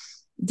be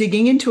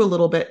digging into a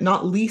little bit,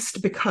 not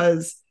least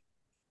because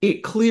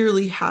it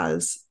clearly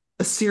has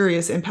a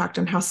serious impact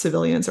on how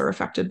civilians are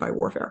affected by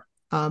warfare.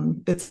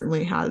 It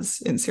certainly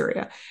has in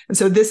Syria. And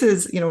so this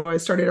is, I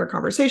started our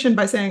conversation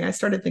by saying I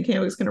started thinking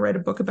I was going to write a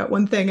book about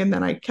one thing, and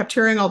then I kept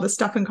hearing all this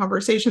stuff in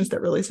conversations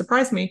that really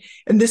surprised me.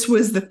 And this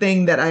was the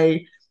thing that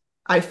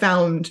I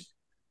found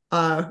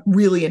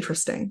really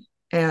interesting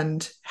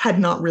and had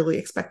not really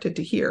expected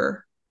to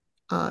hear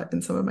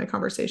in some of my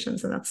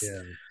conversations. And that's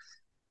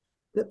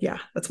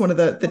that's one of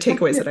the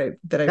takeaways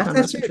that I found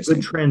most interesting. A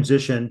good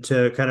transition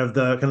to kind of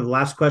the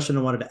last question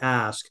I wanted to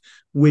ask,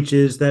 which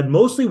is that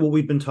mostly what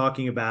we've been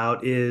talking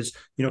about is,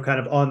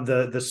 kind of on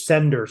the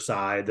sender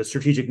side, the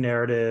strategic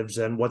narratives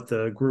and what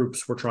the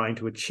groups were trying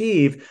to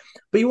achieve.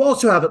 But you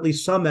also have at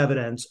least some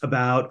evidence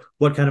about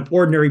what kind of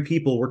ordinary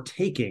people were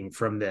taking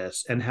from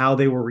this and how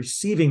they were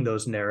receiving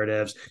those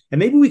narratives. And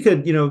maybe we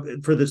could,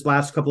 for this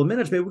last couple of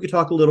minutes, maybe we could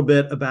talk a little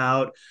bit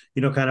about,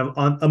 kind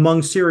of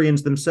among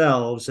Syrians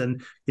themselves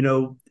and,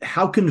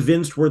 how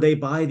convinced were they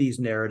by these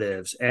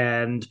narratives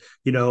and,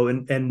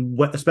 and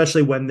what,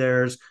 especially when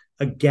there's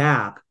a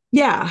gap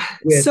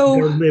with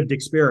their lived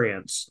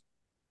experience.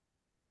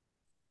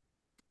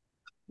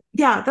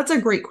 Yeah, that's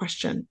a great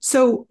question.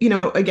 So,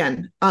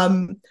 again,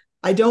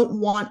 I don't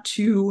want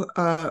to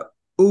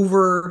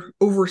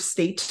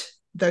overstate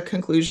the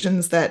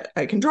conclusions that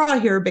I can draw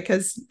here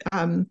because,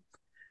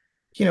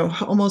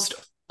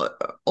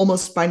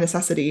 almost by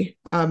necessity,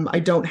 I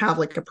don't have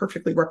like a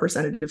perfectly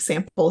representative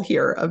sample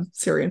here of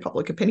Syrian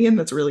public opinion.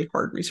 That's really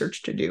hard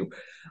research to do.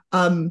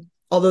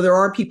 Although there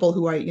are people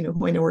who I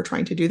know are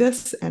trying to do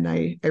this, and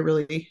I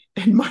really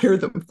admire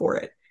them for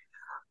it.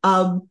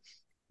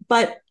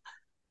 But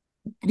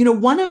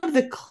one of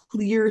the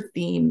clear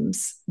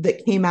themes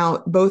that came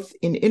out both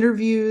in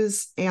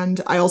interviews and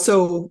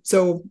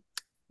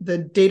the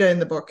data in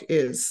the book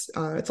is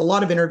it's a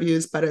lot of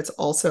interviews, but it's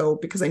also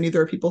because I knew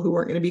there are people who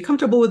weren't going to be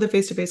comfortable with the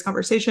face-to-face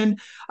conversation.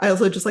 I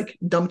also just like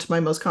dumped my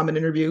most common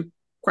interview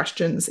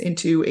questions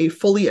into a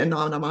fully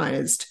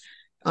anonymized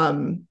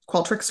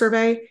Qualtrics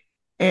survey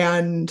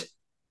and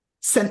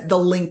sent the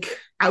link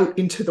out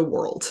into the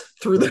world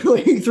through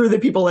the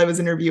people I was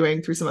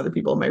interviewing, through some other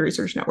people in my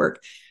research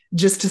network,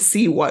 just to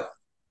see what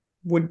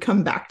would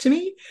come back to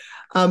me.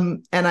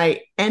 And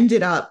I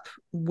ended up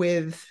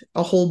with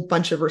a whole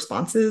bunch of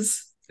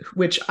responses,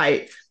 which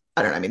I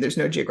don't know. I mean, there's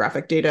no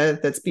geographic data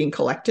that's being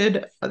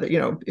collected.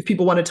 If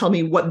people want to tell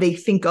me what they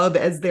think of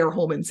as their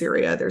home in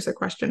Syria, there's a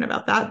question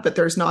about that, but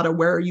there's not a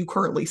where are you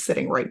currently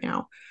sitting right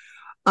now.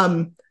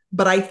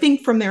 But I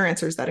think from their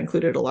answers, that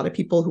included a lot of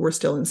people who were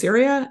still in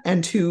Syria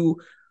and who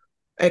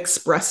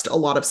expressed a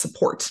lot of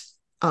support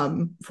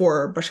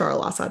for Bashar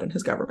al-Assad and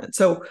his government.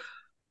 So,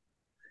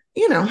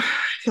 I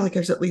feel like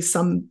there's at least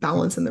some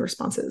balance in the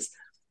responses.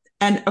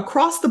 And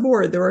across the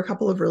board, there were a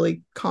couple of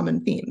really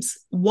common themes.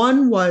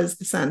 One was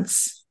the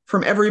sense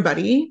from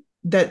everybody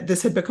that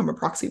this had become a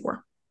proxy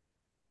war,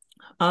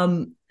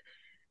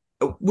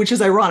 which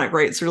is ironic,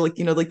 right? Sort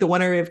of like the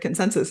one area of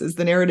consensus is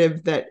the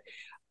narrative that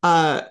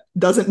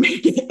doesn't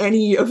make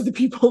any of the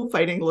people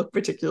fighting look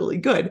particularly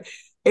good.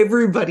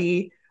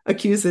 Everybody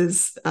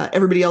accuses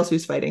everybody else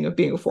who's fighting of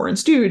being a foreign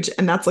stooge.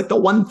 And that's like the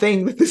one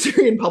thing that the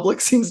Syrian public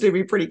seems to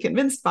be pretty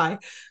convinced by,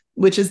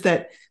 which is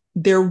that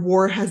their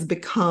war has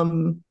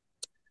become,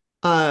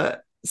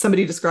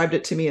 somebody described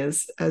it to me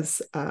as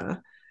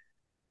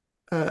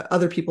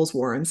other people's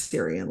war in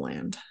Syrian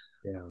land.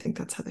 Yeah. I think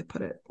that's how they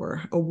put it,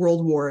 or a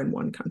world war in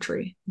one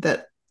country,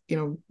 that,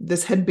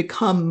 this had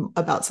become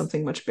about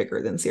something much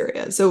bigger than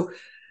Syria. So,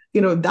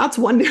 that's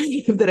one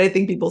narrative that I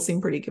think people seem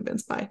pretty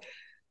convinced by.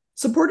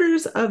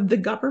 Supporters of the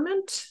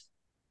government,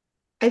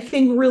 I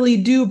think, really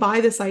do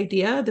buy this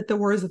idea that the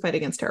war is a fight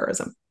against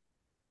terrorism.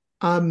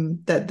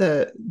 That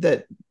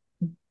the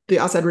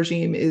Assad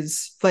regime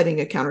is fighting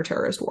a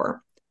counter-terrorist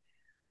war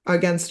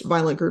against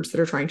violent groups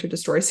that are trying to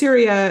destroy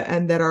Syria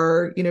and that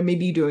are,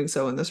 maybe doing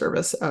so in the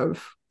service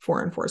of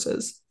foreign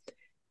forces.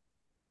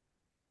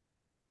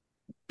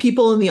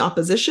 People in the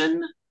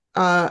opposition,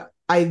 or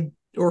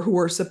who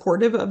are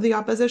supportive of the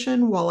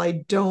opposition, while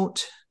I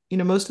don't,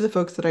 most of the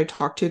folks that I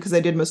talked to, because I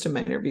did most of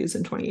my interviews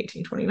in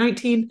 2018,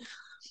 2019,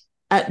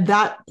 at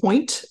that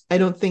point, I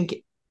don't think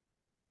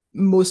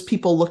most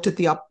people looked at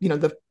the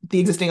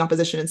existing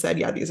opposition and said,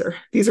 yeah, these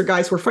are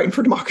guys who are fighting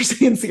for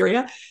democracy in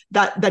Syria.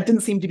 That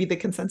didn't seem to be the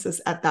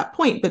consensus at that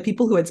point. But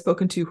people who I'd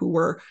spoken to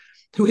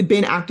who had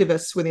been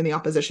activists within the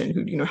opposition,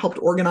 who helped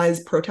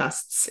organize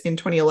protests in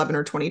 2011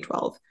 or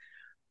 2012,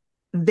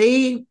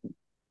 they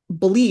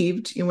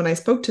believed, when I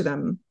spoke to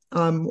them,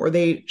 or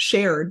they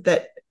shared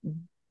that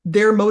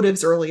their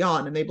motives early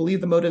on, and they believe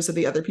the motives of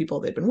the other people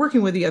they'd been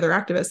working with, the other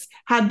activists,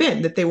 had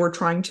been that they were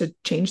trying to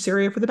change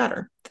Syria for the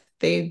better.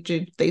 They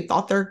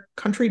thought their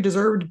country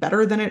deserved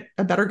better than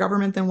a better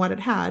government than what it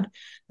had.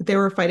 That they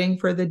were fighting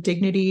for the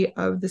dignity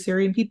of the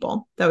Syrian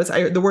people. That was I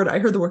heard the word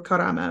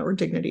karama, or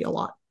dignity, a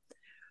lot.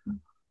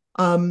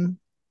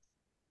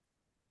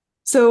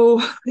 So,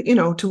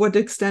 to what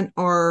extent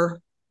are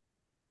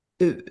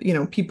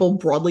people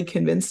broadly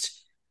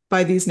convinced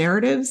by these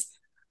narratives?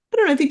 I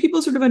don't know. I think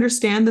people sort of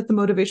understand that the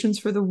motivations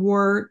for the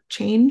war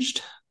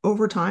changed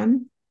over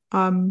time,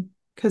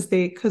 because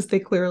they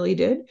clearly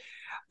did.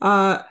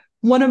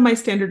 One of my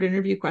standard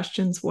interview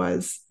questions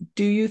was,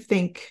 do you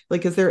think,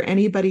 is there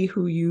anybody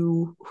who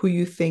you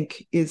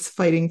think is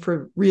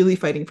really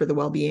fighting for the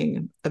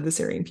well-being of the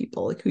Syrian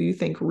people? Who you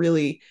think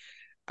really,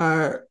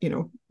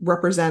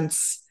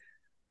 represents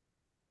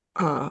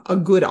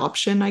a good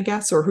option, I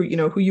guess, or who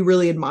you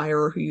really admire,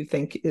 or who you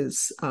think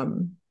is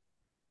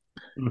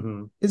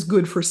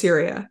good for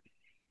Syria?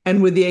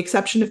 And with the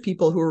exception of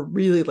people who are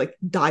really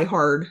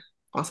diehard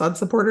Assad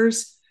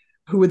supporters,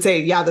 who would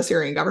say, yeah, the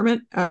Syrian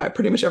government,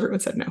 pretty much everyone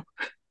said no.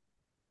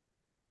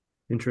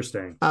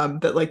 Interesting.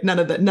 That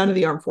none of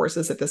the armed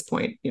forces at this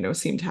point,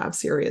 seem to have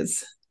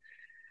Syria's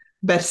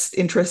best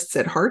interests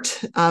at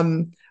heart.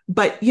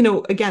 But,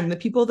 again, the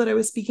people that I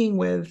was speaking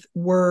with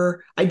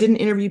I didn't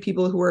interview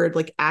people who were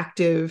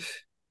active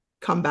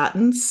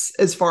combatants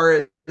as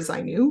far as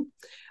I knew.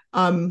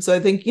 So I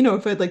think,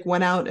 if I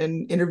went out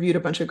and interviewed a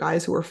bunch of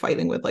guys who were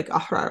fighting with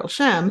Ahrar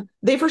al-Sham,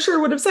 they for sure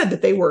would have said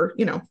that they were,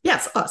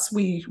 yes, us,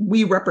 we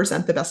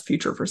represent the best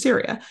future for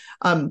Syria.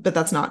 But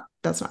that's not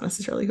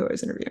necessarily who I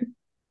was interviewing.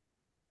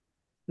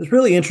 It's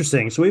really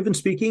interesting. So we've been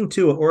speaking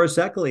to Ora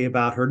Sekeli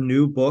about her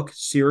new book,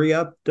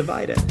 Syria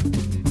Divided.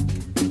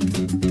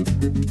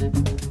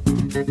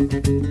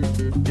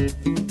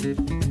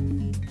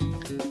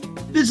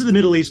 This is the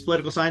Middle East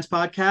Political Science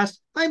Podcast.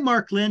 I'm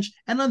Mark Lynch,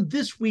 and on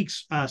this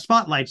week's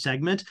Spotlight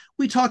segment,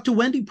 we talked to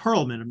Wendy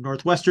Perlman of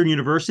Northwestern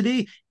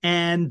University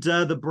and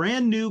the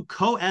brand new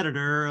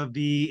co-editor of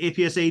the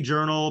APSA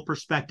journal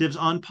Perspectives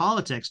on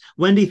Politics.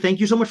 Wendy, thank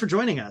you so much for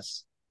joining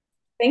us.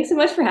 Thanks so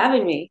much for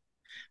having me.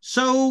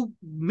 So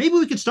maybe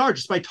we could start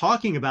just by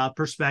talking about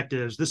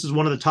Perspectives. This is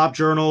one of the top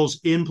journals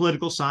in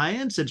political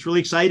science. It's really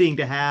exciting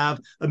to have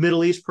a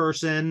Middle East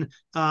person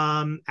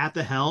at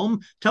the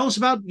helm. Tell us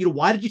about,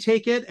 why did you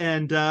take it,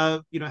 and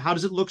how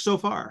does it look so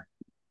far?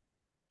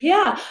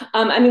 Yeah.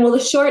 Well, the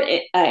short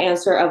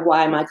answer of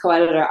why my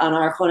co-editor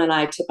Anar Arjona and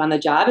I took on the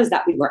job is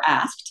that we were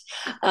asked.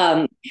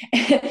 Um,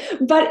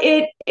 but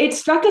it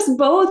struck us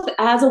both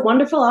as a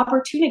wonderful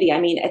opportunity. I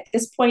mean, at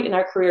this point in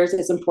our careers,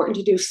 it's important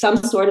to do some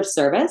sort of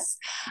service.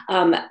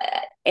 Um,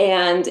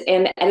 and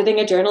editing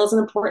a journal is an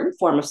important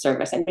form of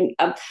service.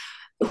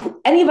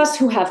 Any of us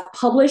who have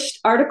published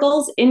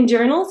articles in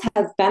journals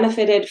have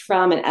benefited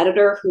from an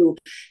editor who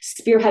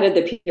spearheaded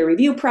the peer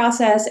review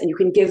process, and you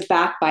can give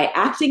back by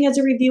acting as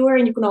a reviewer,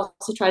 and you can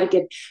also try to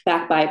give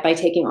back by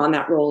taking on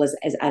that role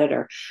as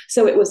editor.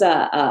 So it was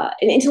an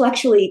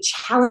intellectually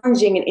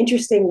challenging and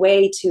interesting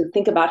way to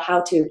think about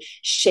how to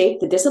shape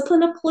the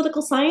discipline of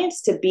political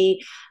science to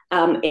be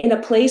in a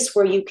place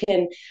where you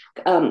can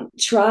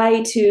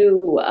try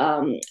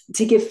to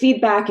give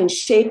feedback and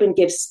shape and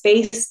give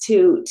space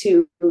to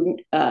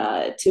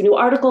new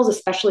articles,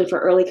 especially for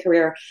early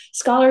career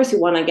scholars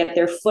who want to get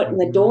their foot in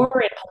the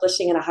door and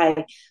publishing in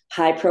a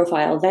high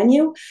profile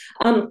venue.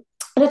 And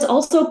it's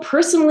also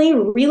personally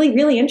really,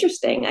 really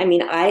interesting. I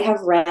mean, I have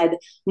read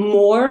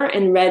more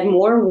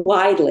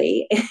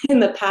widely in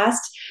the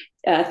past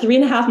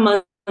 3.5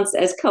 months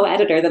as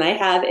co-editor than I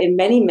have in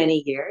many,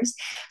 many years.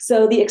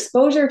 So the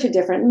exposure to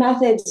different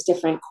methods,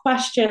 different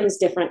questions,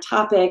 different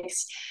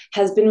topics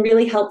has been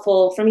really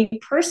helpful for me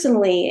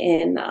personally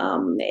in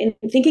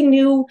thinking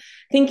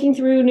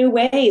through new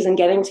ways and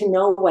getting to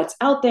know what's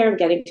out there and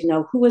getting to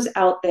know who is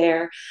out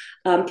there.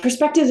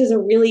 Perspectives is a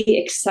really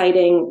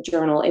exciting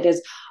journal. It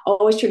has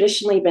always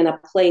traditionally been a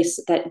place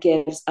that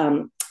gives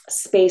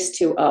space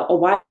to a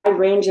wide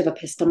range of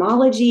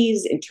epistemologies,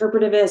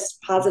 interpretivists,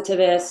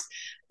 positivists,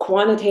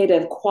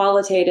 quantitative,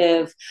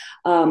 qualitative,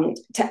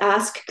 to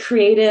ask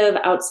creative,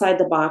 outside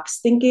the box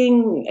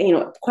thinking,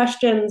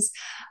 questions.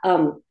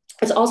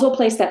 It's also a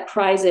place that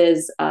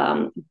prizes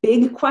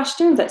big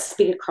questions that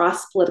speak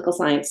across political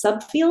science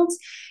subfields.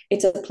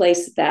 It's a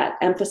place that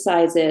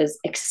emphasizes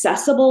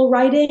accessible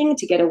writing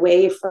to get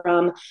away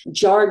from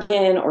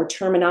jargon or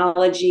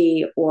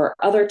terminology or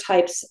other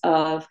types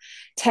of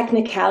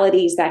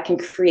technicalities that can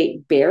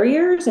create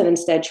barriers, and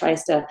instead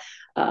tries to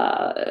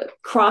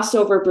cross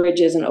over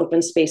bridges and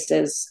open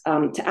spaces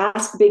to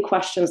ask big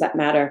questions that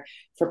matter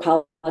for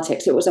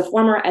politics. It was a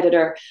former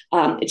editor,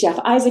 Jeff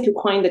Isaac, who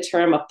coined the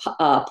term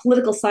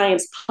political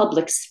science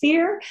public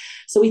sphere.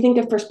 So we think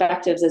of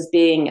perspectives as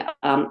being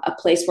a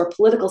place where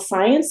political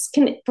science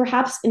can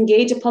perhaps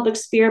engage a public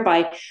sphere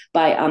by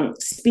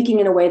speaking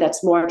in a way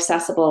that's more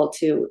accessible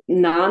to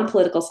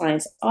non-political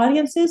science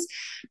audiences,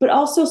 but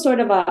also sort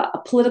of a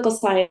political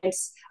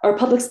science or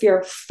public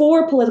sphere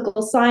for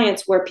political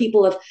science, where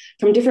people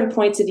from different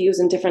points of views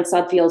and different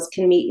subfields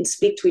can meet and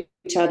speak to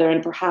each other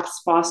and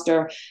perhaps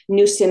foster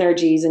new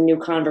synergies and new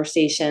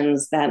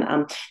conversations than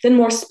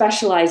more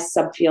specialized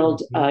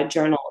subfield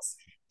journals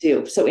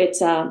do. So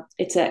it's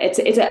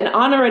an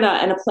honor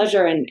and a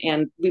pleasure,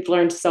 and we've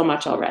learned so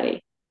much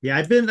already. Yeah,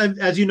 I've been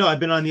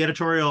on the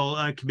editorial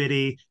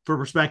committee for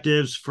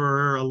Perspectives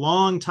for a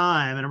long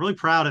time, and I'm really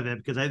proud of it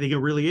because I think it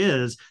really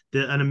is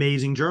an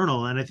amazing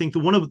journal. And I think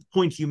one of the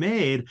points you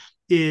made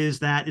is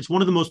that it's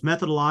one of the most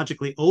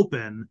methodologically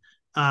open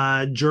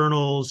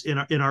journals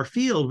in our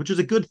field, which is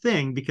a good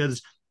thing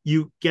because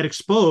you get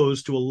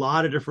exposed to a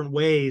lot of different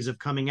ways of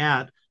coming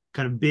at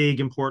kind of big,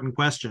 important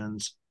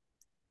questions.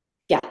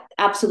 Yeah,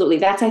 absolutely.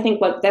 That's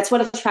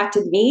what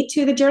attracted me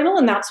to the journal,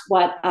 and that's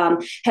what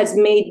has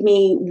made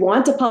me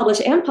want to publish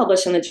in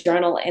the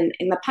journal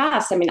in the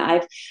past. I mean,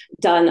 I've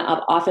done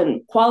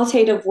often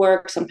qualitative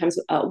work, sometimes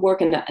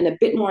work in a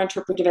bit more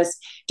interpretivist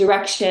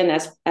direction,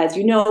 as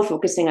you know,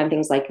 focusing on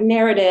things like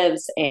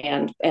narratives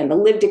and the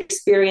lived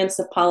experience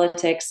of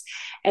politics.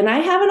 And I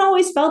haven't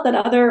always felt that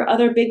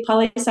other big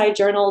poli-sci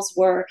journals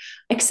were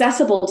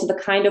accessible to the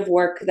kind of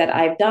work that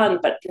I've done,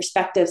 but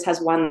Perspectives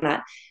has one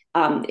that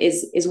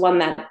is one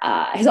that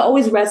has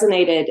always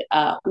resonated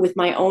with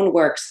my own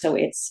work. So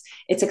it's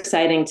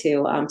exciting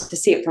to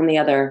see it from the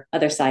other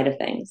side of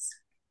things.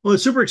 Well,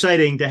 it's super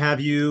exciting to have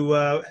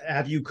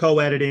you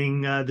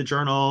co-editing the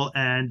journal,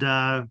 and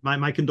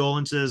my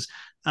condolences.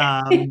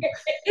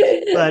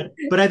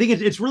 But I think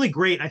it's really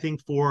great. I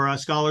think for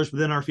scholars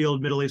within our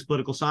field, Middle East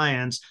political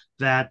science,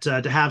 that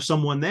to have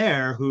someone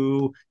there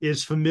who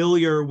is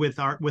familiar with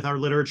our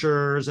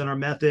literatures and our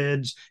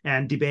methods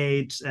and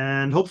debates,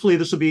 and hopefully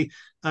this will be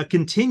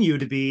continue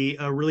to be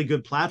a really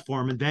good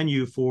platform and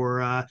venue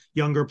for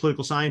younger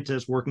political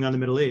scientists working on the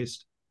Middle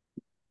East.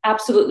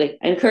 Absolutely.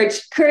 I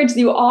encourage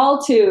you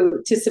all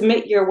to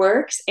submit your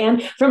works,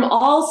 and from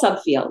all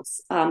subfields.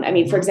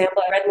 For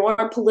example, I read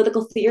more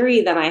political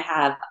theory than I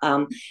have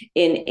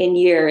in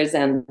years,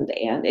 and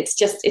it's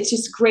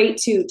just great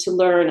to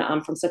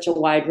learn from such a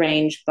wide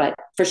range. But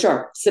for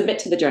sure, submit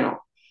to the journal.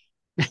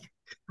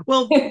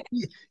 Well,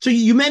 so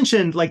you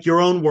mentioned like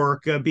your own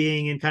work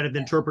being in kind of the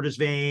interpretive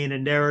vein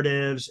and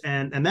narratives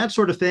and that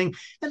sort of thing.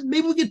 And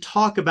maybe we could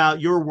talk about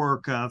your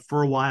work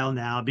for a while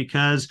now,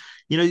 because,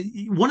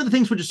 one of the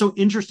things which is so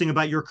interesting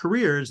about your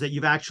career is that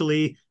you've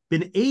actually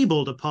been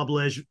able to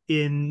publish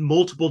in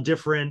multiple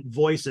different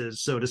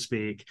voices, so to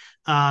speak.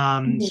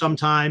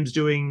 Sometimes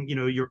doing,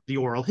 the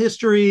oral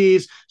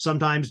histories,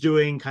 sometimes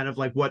doing kind of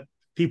like what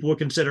people would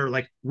consider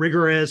like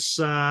rigorous,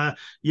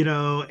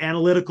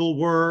 analytical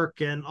work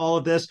and all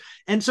of this.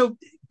 And so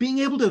being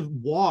able to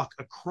walk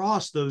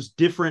across those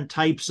different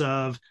types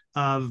of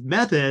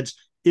methods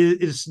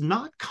is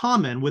not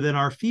common within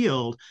our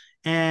field.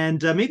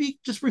 And maybe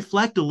just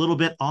reflect a little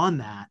bit on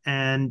that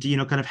and,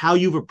 kind of how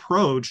you've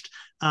approached,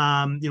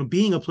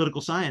 being a political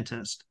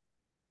scientist.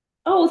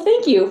 Oh,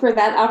 thank you for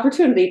that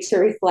opportunity to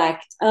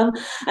reflect. I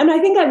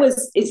think I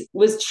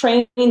was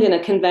trained in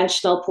a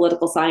conventional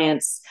political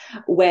science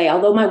way,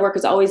 although my work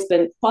has always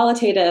been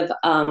qualitative,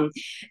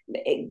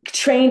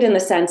 trained in the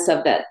sense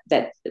of that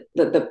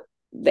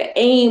the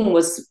aim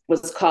was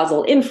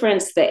causal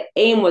inference. The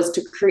aim was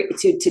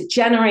to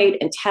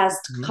generate and test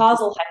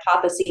causal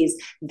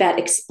hypotheses that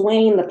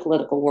explain the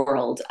political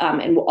world,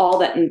 and all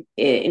that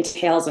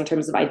entails in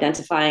terms of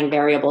identifying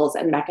variables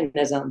and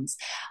mechanisms,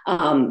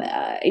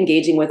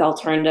 engaging with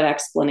alternative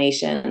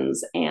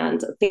explanations,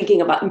 and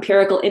thinking about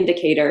empirical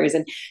indicators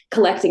and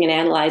collecting and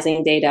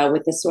analyzing data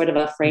with this sort of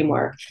a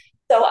framework.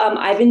 So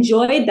I've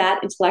enjoyed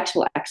that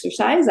intellectual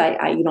exercise.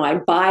 I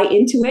buy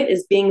into it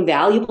as being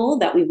valuable,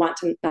 that we want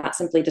to not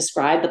simply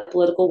describe the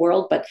political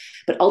world, but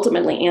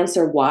ultimately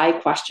answer why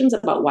questions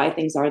about why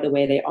things are the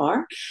way they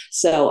are.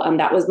 So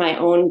that was my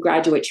own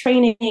graduate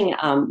training,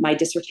 my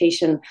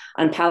dissertation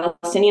on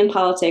Palestinian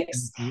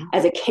politics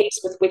as a case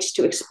with which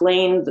to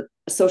explain the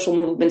social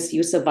movements'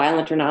 use of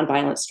violent or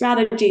nonviolent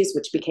strategies,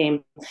 which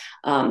became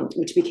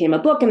a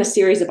book and a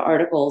series of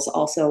articles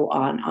also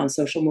on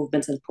social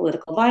movements and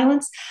political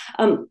violence.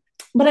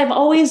 But I've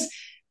always,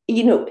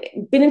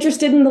 been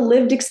interested in the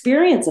lived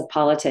experience of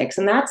politics,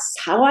 and that's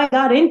how I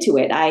got into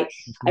it. I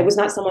was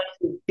not someone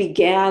who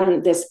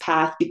began this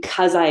path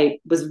because I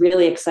was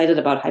really excited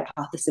about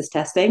hypothesis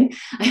testing.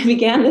 I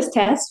began this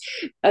task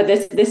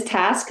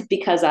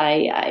because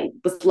I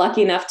was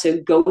lucky enough to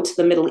go to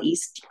the Middle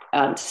East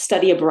to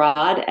study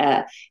abroad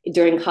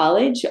during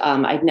college.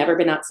 I'd never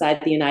been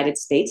outside the United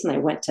States, and I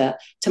went to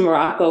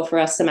Morocco for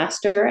a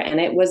semester,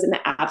 and it was an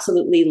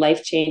absolutely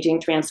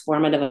life-changing,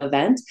 transformative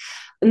event.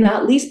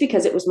 Not least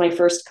because it was my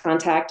first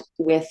contact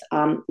with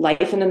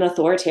life in an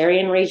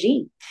authoritarian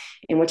regime,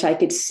 in which I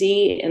could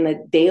see in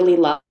the daily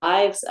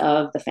lives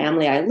of the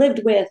family I lived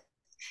with,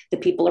 the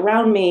people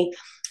around me,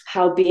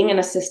 how being in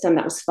a system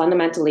that was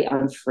fundamentally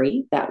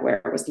unfree,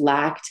 where it was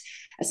lacked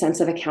a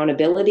sense of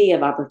accountability,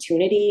 of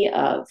opportunity,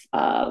 of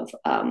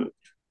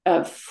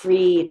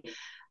free.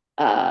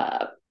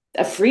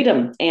 Of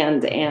freedom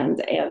and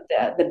the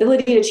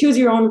ability to choose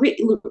your own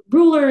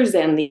rulers,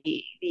 and the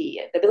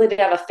ability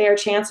to have a fair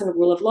chance in the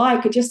rule of law.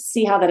 I could just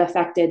see how that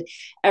affected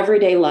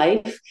everyday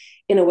life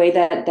in a way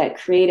that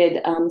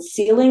created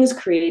ceilings,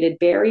 created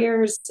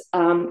barriers,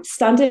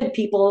 stunted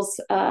people's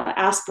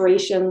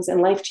aspirations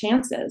and life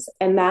chances.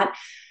 And that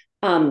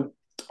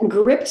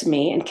gripped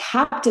me and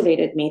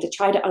captivated me to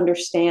try to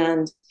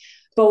understand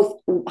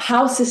both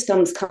how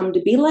systems come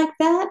to be like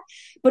that,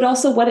 but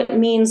also what it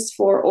means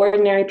for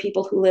ordinary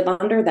people who live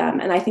under them.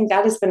 And I think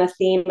that has been a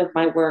theme of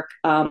my work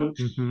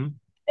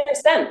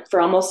extent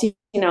for almost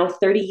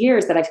 30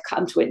 years, that I've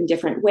come to it in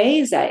different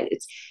ways.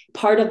 It's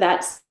part of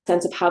that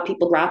sense of how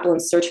people grapple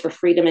and search for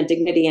freedom and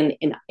dignity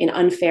in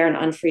unfair and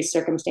unfree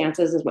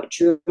circumstances is what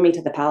drew me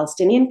to the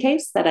Palestinian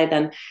case that I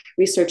then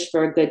researched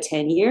for a good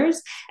 10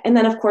 years. And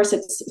then, of course,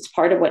 it's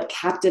part of what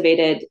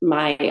captivated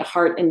my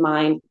heart and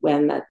mind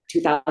when the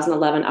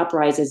 2011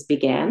 uprisings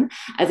began,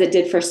 as it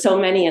did for so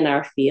many in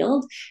our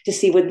field, to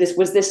see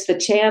was this the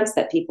chance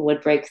that people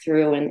would break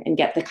through and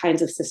get the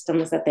kinds of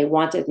systems that they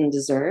wanted and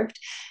deserved.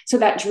 So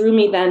that drew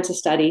me then to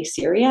study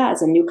Syria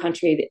as a new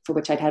country for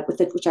which I'd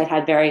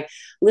had very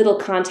little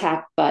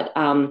contact, but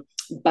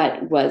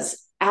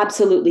was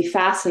absolutely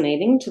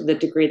fascinating to the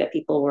degree that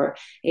people were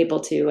able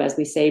to, as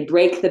we say,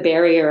 break the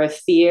barrier of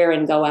fear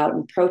and go out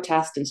and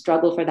protest and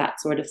struggle for that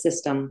sort of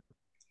system.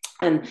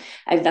 And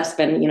I've thus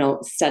been,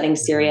 studying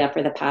Syria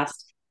for the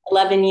past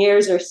 11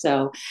 years or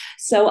so.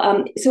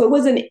 So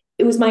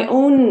it was my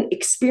own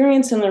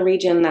experience in the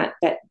region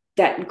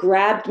that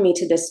grabbed me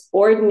to this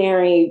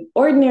ordinary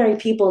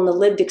people in the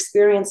lived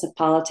experience of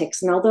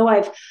politics. And although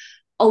I've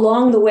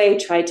along the way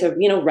tried to,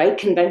 write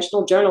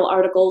conventional journal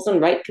articles and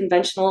write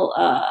conventional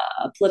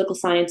political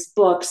science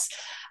books,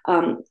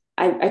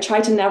 I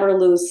try to never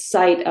lose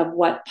sight of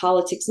what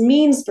politics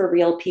means for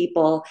real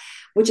people,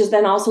 which has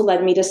then also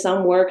led me to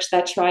some works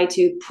that try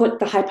to put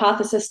the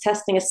hypothesis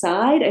testing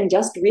aside and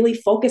just really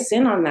focus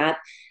in on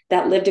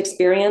that lived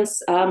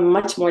experience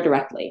much more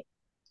directly.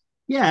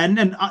 Yeah,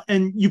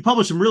 and you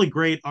published some really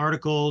great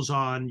articles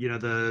on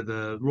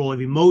the role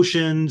of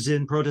emotions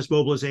in protest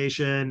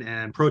mobilization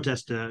and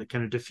protest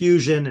kind of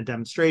diffusion and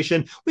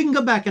demonstration. We can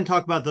go back and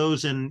talk about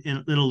those in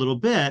a little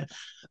bit,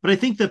 but I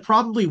think that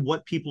probably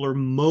what people are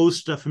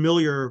most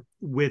familiar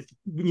with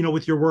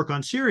your work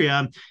on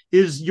Syria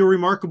is your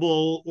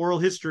remarkable oral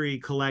history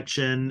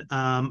collection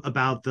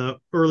about the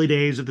early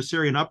days of the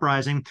Syrian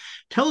uprising.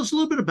 Tell us a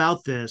little bit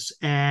about this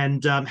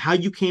and how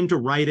you came to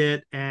write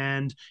it,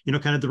 and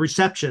kind of the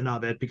reception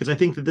of it, because I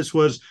think that this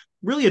was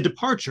really a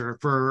departure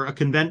for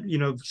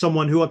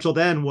someone who up till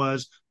then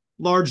was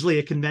largely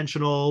a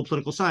conventional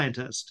political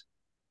scientist.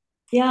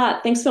 Yeah,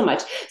 thanks so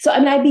much. So,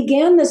 I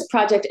began this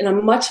project in a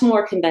much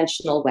more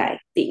conventional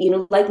way.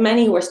 Like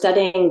many who are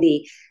studying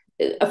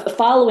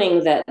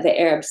following the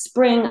Arab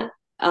Spring,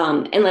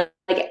 and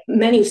like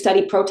many who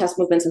study protest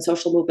movements and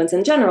social movements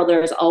in general,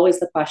 there is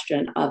always the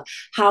question of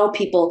how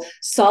people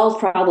solve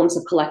problems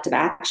of collective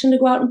action to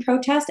go out and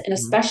protest, and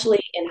especially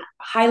in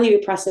highly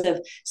repressive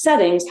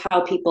settings,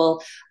 how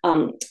people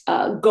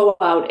go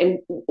out and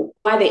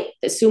why they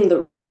assume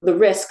the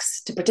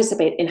risks to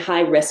participate in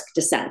high risk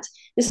dissent.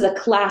 This is a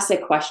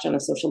classic question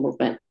of social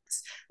movements,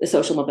 the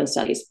social movement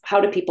studies.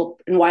 How do people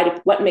and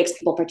what makes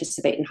people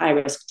participate in high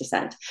risk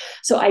dissent?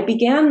 So I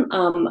began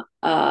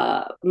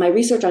my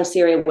research on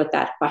Syria with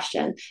that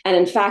question. And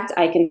in fact,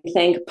 I can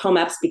thank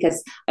POMEPS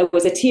because I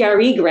was a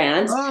TRE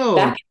grant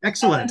back in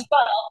excellent. 2012.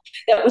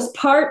 That was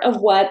part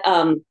of what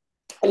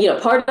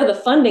part of the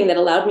funding that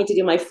allowed me to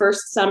do my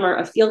first summer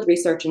of field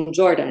research in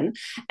Jordan.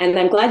 And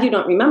I'm glad you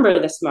don't remember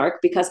this, Mark,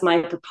 because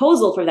my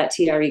proposal for that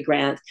TRE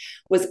grant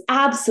was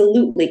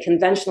absolutely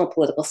conventional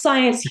political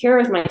science. Here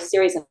is my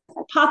series of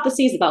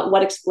hypotheses about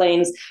what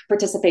explains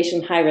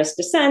participation in high-risk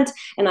dissent.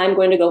 And I'm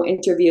going to go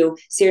interview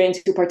Syrians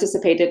who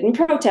participated in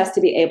protest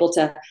to be able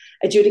to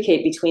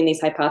adjudicate between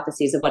these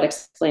hypotheses of what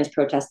explains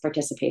protest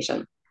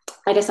participation.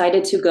 I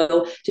decided to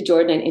go to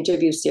Jordan and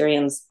interview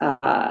Syrians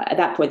at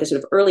that point, the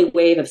sort of early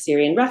wave of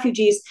Syrian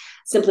refugees,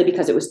 simply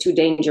because it was too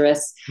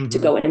dangerous to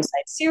go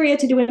inside Syria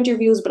to do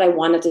interviews. But I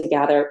wanted to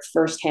gather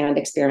firsthand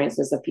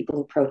experiences of people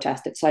who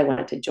protested. So I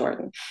went to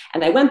Jordan.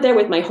 And I went there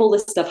with my whole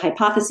list of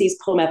hypotheses,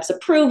 POMEPS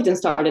approved, and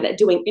started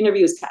doing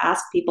interviews to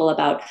ask people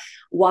about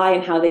why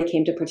and how they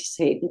came to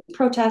participate in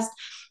protest.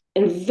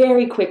 And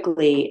very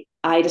quickly,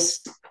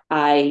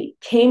 I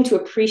came to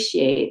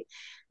appreciate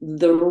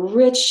the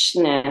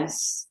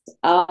richness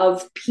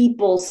of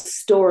people's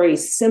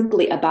stories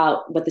simply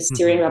about what the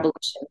Syrian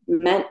revolution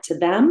meant to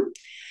them,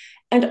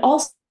 and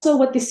also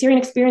what the Syrian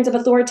experience of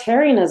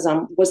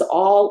authoritarianism was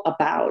all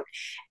about.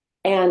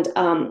 And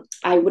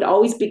I would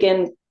always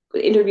begin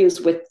interviews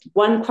with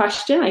one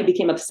question. I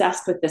became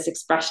obsessed with this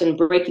expression,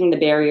 breaking the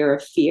barrier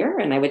of fear.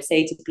 And I would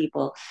say to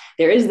people,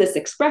 there is this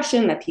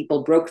expression that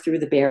people broke through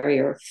the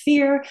barrier of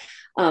fear.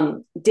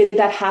 Did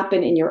that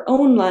happen in your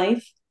own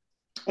life?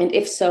 And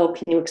if so,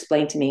 can you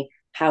explain to me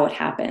how it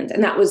happened?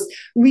 And that was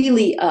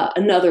really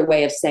another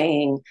way of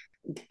saying,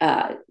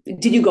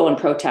 did you go and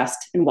protest,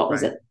 and what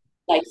was it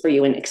like for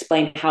you, and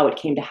explain how it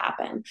came to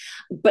happen.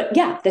 But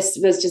yeah, this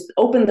was just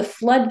opened the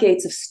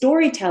floodgates of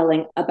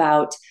storytelling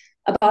about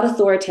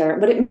authoritarian,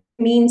 what it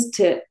means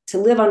to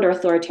live under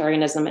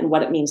authoritarianism and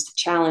what it means to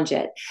challenge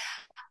it.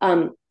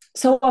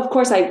 So of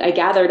course, I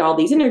gathered all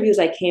these interviews.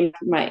 I came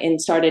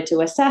and started to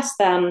assess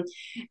them,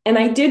 and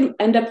I did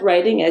end up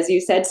writing, as you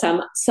said,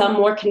 some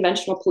more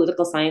conventional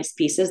political science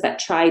pieces that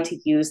tried to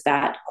use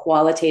that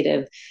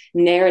qualitative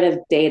narrative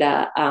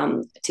data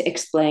to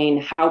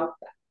explain how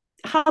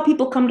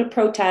people come to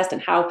protest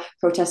and how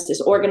protest is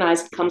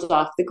organized, comes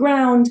off the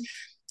ground.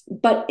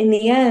 But in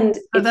the end,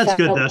 that's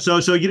good though.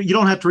 So you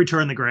don't have to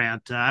return the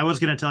grant. I was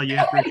going to tell you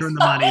have to return the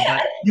money,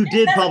 but you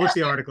did publish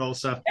the article.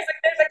 So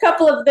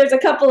there's a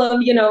couple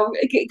of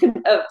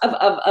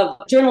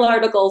journal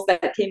articles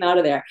that came out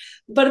of there.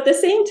 But at the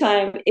same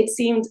time, it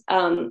seemed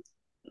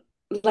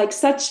like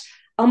such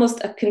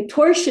almost a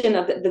contortion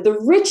of the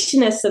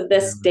richness of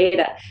this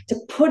data to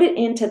put it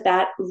into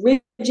that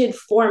rigid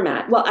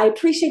format. Well, I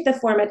appreciate the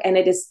format, and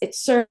it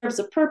serves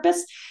a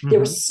purpose. There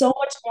was so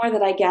much more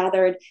that I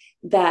gathered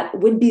that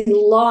would be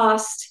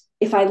lost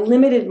if I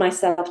limited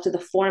myself to the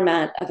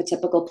format of a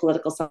typical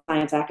political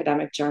science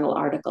academic journal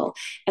article.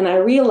 And I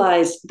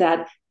realized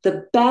that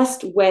the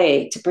best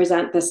way to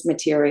present this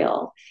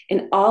material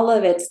in all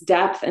of its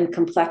depth and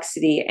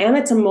complexity and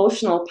its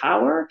emotional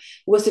power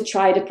was to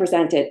try to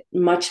present it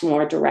much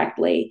more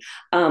directly,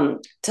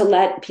 to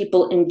let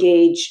people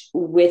engage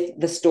with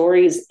the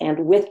stories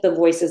and with the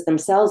voices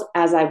themselves,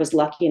 as I was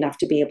lucky enough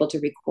to be able to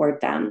record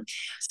them.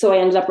 So I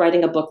ended up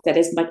writing a book that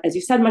is, as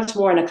you said, much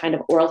more in a kind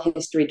of oral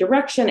history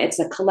direction. It's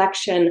a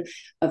collection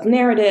of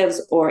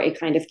narratives or a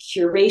kind of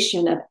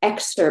curation of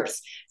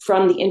excerpts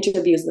from the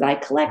interviews that I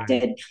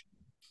collected.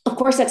 Of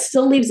course, that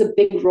still leaves a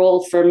big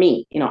role for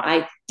me.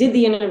 I did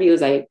the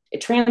interviews, I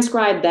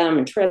transcribed them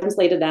and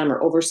translated them,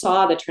 or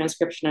oversaw the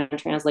transcription and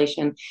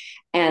translation,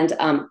 and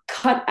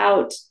cut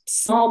out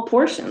small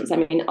portions. I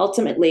mean,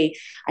 ultimately,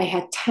 I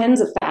had tens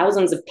of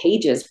thousands of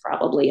pages,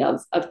 probably, of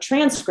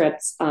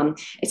transcripts. A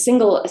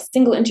single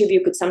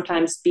interview could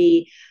sometimes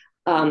be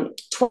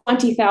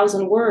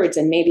 20,000 words,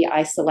 and maybe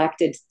I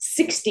selected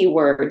 60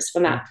 words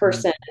from that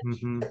person,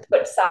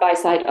 put side by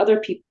side other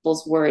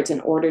people's words in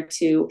order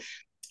to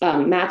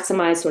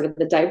maximize sort of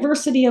the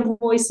diversity of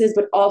voices,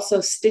 but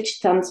also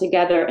stitched them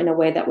together in a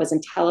way that was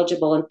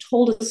intelligible and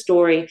told a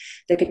story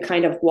that could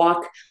kind of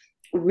walk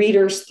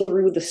readers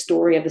through the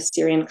story of the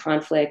Syrian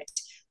conflict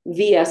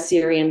via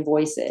Syrian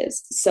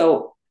voices.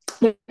 So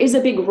there is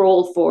a big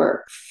role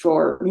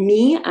for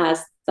me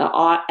as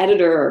the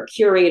editor or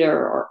curator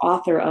or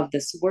author of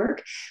this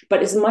work,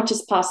 but as much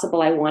as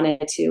possible, I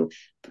wanted to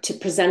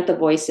present the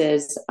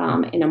voices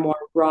in a more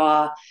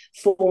raw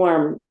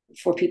form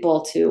for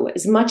people to,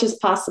 as much as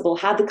possible,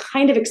 have the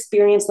kind of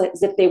experience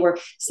as if they were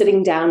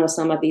sitting down with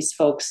some of these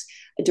folks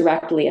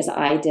directly as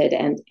I did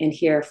and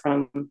hear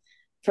from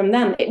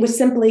them. It was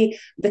simply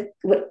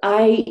what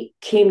I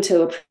came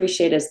to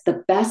appreciate as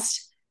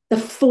the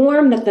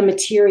form that the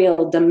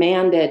material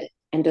demanded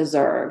and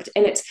deserved.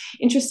 And it's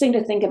interesting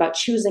to think about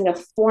choosing a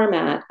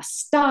format, a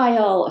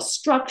style, a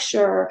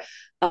structure,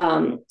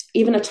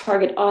 even a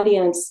target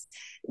audience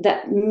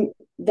that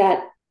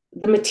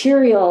the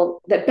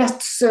material that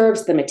best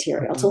serves the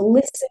material. To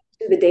listen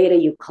to the data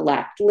you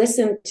collect,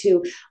 listen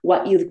to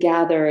what you've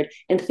gathered,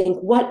 and think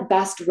what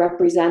best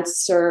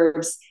represents,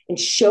 serves, and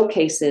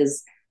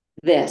showcases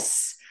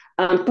this.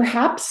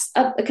 Perhaps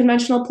a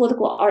conventional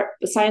political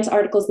science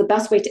article is the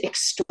best way to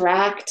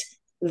extract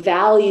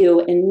value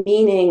and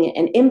meaning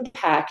and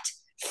impact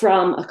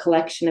from a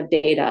collection of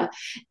data,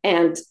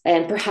 and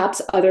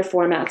perhaps other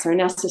formats are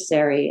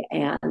necessary.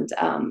 And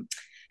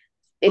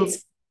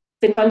it's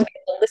been fun to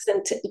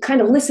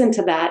listen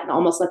to that and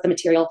almost let the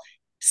material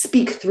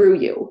speak through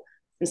you.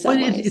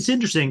 It's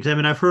interesting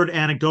because I've heard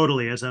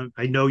anecdotally, as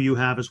I know you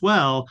have as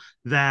well,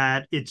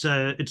 that it's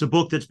a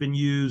book that's been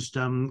used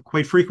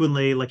quite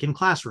frequently, like in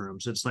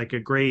classrooms. It's like a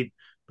great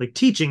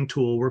teaching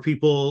tool where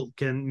people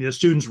can,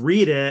 students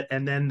read it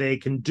and then they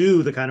can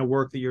do the kind of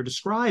work that you're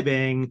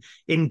describing,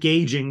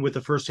 engaging with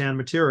the firsthand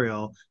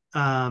material,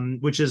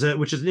 which is an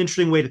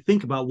interesting way to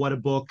think about what a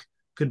book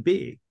could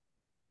be.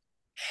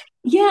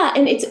 Yeah,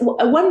 and it's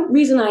one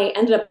reason I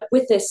ended up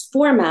with this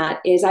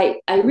format is I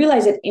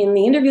realized that in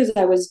the interviews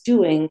I was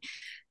doing,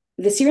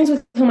 the Syrians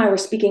with whom I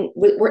was speaking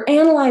were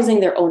analyzing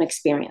their own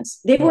experience.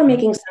 They were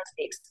making sense of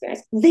the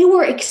experience. They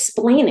were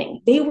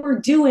explaining. They were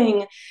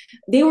doing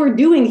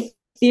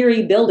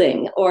theory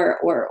building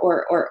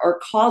or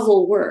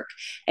causal work,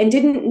 and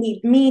didn't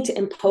need me to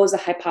impose a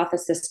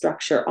hypothesis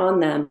structure on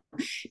them.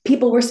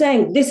 People were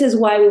saying, this is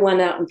why we went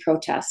out and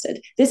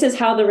protested. This is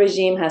how the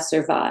regime has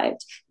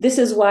survived. This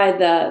is why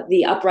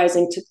the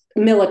uprising took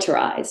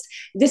militarized.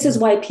 This is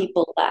why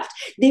people left.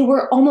 They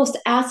were almost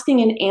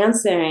asking and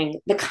answering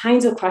the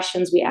kinds of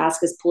questions we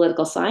ask as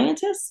political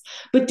scientists,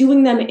 but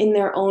doing them in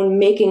their own,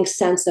 making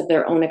sense of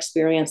their own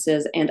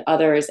experiences and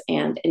others,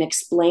 and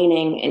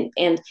explaining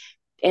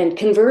and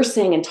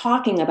conversing and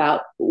talking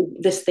about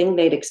this thing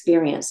they'd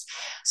experienced.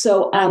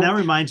 So that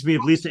reminds me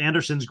of Lisa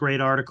Anderson's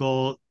great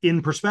article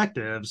in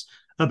Perspectives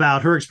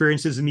about her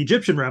experiences in the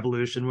Egyptian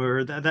Revolution,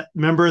 where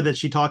remember that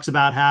she talks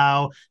about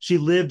how she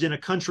lived in a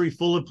country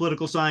full of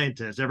political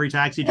scientists. Every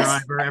taxi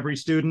driver, every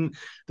student,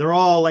 they're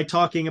all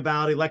talking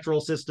about electoral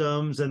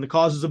systems and the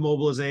causes of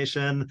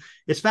mobilization.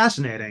 It's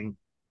fascinating.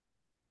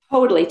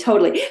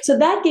 Totally. So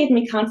that gave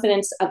me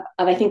confidence of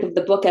I think of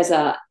the book as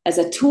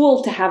a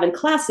tool to have in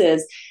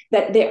classes,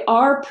 that there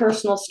are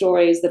personal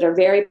stories that are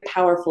very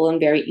powerful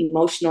and very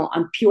emotional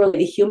on purely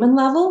the human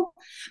level.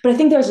 But I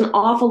think there's an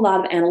awful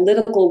lot of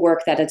analytical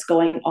work that is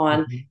going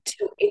on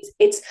too.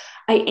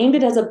 I aimed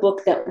it as a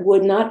book that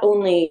would not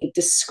only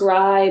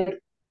describe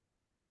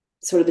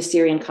sort of the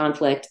Syrian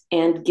conflict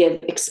and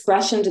give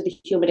expression to the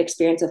human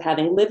experience of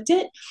having lived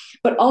it,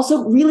 but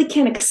also really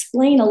can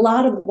explain a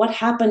lot of what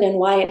happened and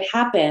why it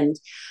happened,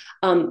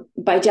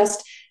 by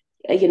just,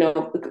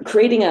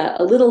 creating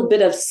a little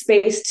bit of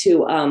space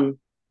to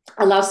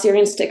allow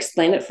Syrians to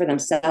explain it for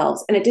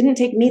themselves. And it didn't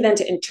take me then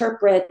to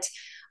interpret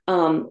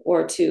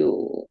or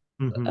to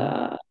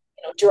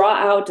draw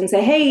out and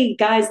say, hey,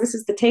 guys, this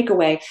is the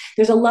takeaway.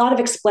 There's a lot of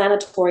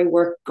explanatory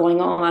work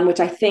going on,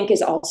 which I think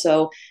is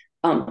also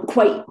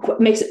quite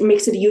makes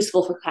it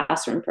useful for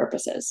classroom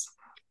purposes.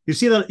 You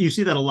see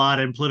that a lot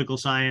in political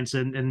science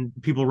and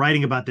people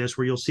writing about this,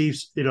 where you'll see,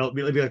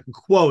 maybe like a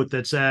quote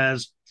that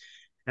says,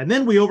 and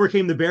then we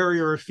overcame the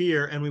barrier of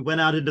fear and we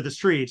went out into the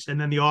streets.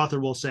 And then the author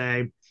will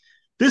say,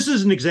 this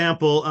is an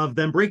example of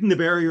them breaking the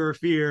barrier of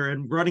fear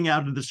and running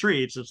out into the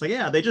streets. It's like,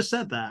 yeah, they just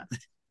said that.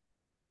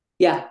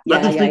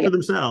 Let them speak for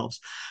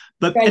themselves.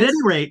 But at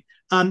any rate,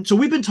 so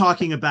we've been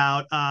talking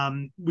about,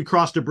 we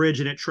crossed a bridge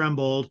and it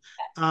trembled.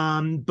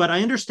 But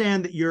I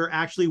understand that you're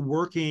actually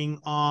working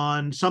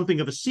on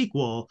something of a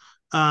sequel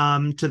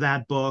to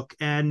that book.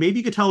 And maybe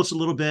you could tell us a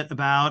little bit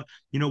about,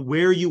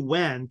 where you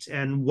went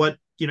and what,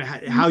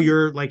 how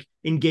you're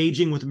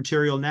engaging with the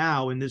material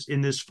now in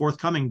this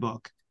forthcoming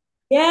book.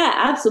 Yeah,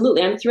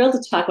 absolutely. I'm thrilled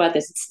to talk about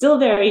this. It's still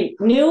very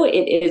new.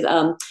 It is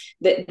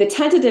the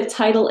tentative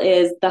title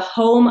is The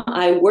Home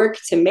I Work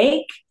to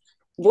Make: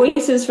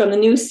 Voices from the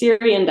New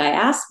Syrian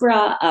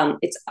Diaspora.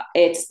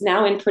 It's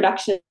now in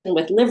production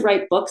with Live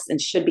Right Books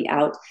and should be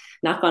out,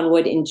 knock on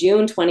wood, in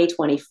June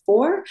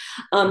 2024.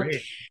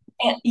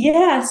 And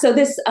yeah, so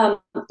this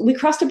We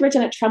Crossed a Bridge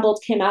and It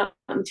Trembled came out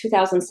in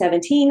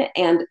 2017,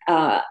 and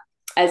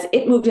as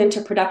it moved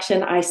into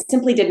production, I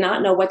simply did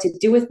not know what to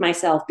do with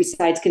myself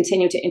besides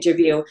continue to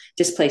interview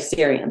displaced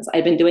Syrians.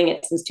 I've been doing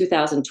it since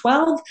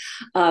 2012.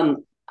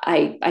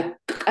 I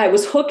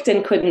was hooked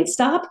and couldn't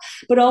stop,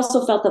 but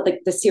also felt that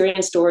the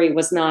Syrian story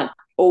was not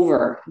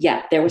over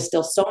yet. There was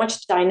still so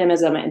much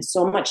dynamism and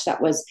so much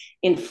that was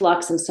in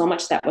flux and so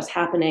much that was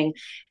happening.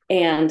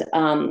 And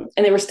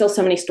there were still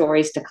so many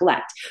stories to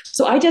collect.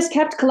 So I just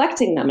kept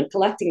collecting them and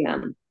collecting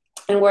them.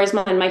 And whereas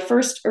my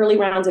first early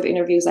rounds of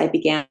interviews, I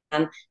began,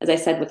 as I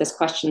said, with this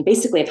question,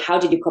 basically of how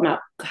did you come out?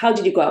 How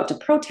did you go out to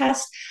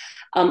protest?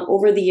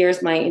 Over the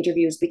years, my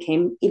interviews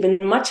became even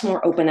much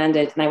more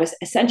open-ended. And I was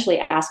essentially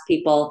asked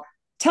people,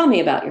 tell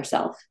me about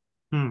yourself.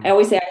 I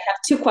always say I have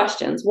two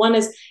questions. One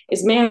is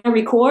may I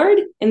record?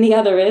 And the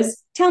other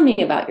is, tell me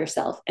about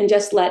yourself. And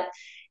just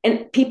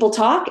and people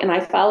talk, and I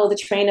follow the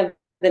train of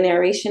the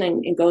narration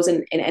and goes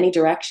in any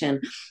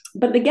direction.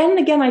 But again and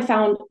again, I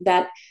found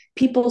that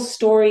people's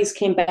stories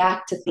came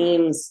back to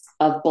themes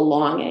of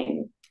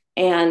belonging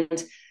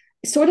and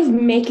sort of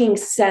making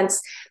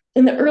sense.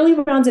 In the early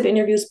rounds of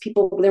interviews,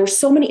 there were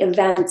so many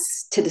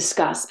events to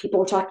discuss. People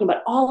were talking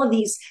about all of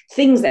these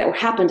things that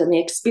happened and they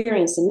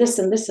experienced and this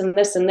and this and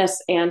this and this.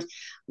 And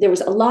there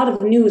was a lot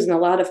of news and a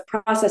lot of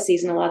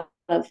processes and a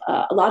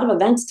lot of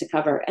events to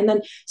cover. And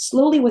then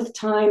slowly with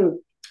time,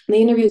 the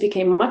interviews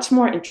became much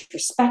more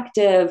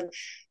introspective.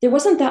 There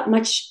wasn't that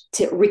much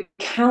to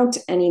recount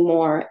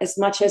anymore, as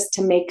much as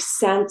to make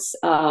sense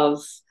of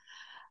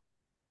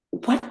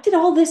what did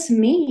all this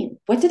mean?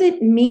 What did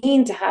it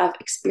mean to have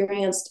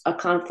experienced a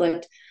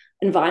conflict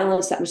and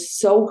violence that was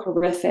so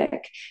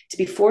horrific, to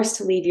be forced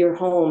to leave your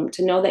home,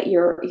 to know that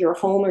your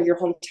home or your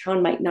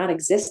hometown might not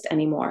exist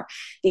anymore?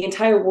 The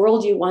entire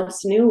world you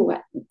once knew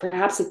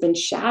perhaps had been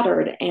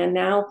shattered, and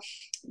now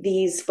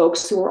these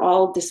folks who were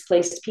all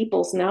displaced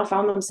peoples now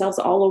found themselves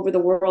all over the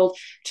world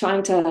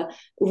trying to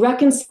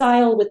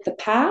reconcile with the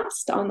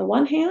past on the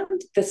one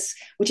hand, this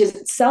which is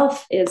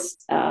itself is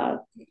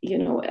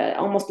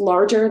almost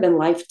larger than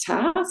life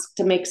task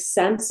to make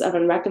sense of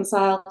and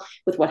reconcile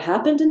with what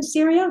happened in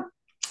Syria,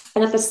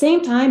 and at the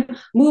same time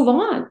move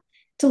on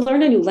to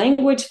learn a new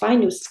language, find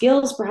new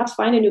skills, perhaps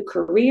find a new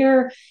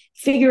career,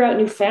 figure out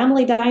new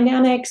family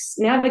dynamics,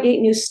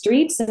 navigate new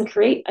streets, and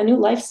create a new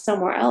life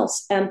somewhere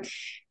else. And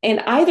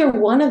either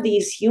one of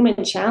these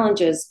human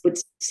challenges would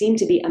seem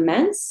to be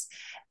immense.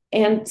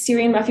 And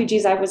Syrian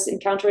refugees I was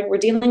encountering were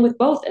dealing with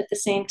both at the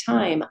same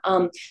time.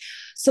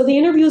 So the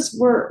interviews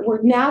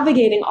were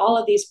navigating all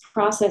of these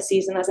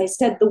processes. And as I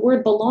said, the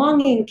word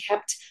belonging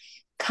kept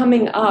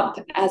coming up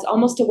as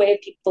almost a way of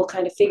people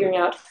kind of figuring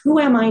out, who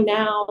am I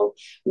now?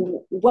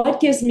 What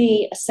gives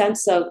me a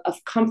sense of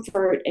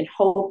comfort and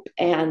hope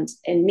and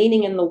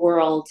meaning in the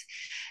world?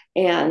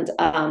 And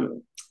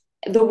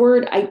the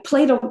word, I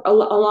played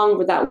along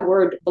with that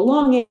word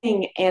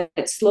belonging, and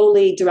it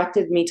slowly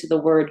directed me to the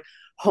word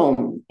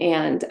home.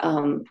 And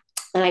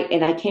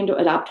I came to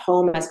adopt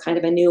home as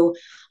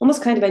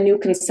almost kind of a new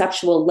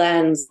conceptual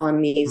lens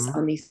on these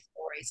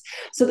stories.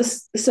 So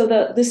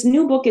this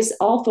new book is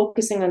all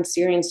focusing on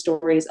Syrian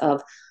stories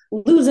of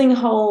losing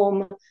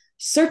home,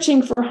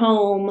 searching for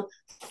home,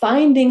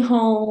 finding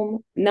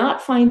home,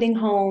 not finding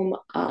home,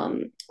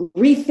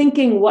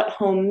 rethinking what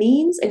home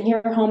means. And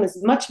here, home is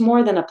much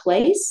more than a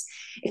place.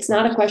 It's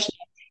not a question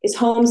of, is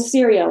home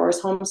Syria or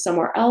is home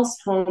somewhere else?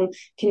 Home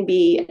can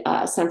be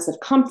a sense of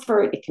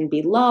comfort. It can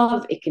be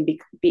love. It can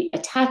be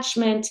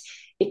attachment.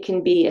 It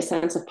can be a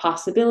sense of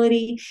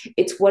possibility.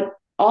 It's what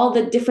all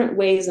the different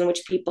ways in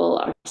which people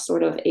are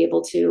sort of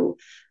able to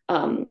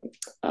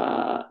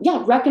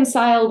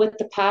reconcile with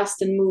the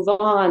past and move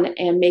on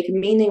and make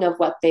meaning of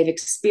what they've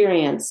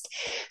experienced.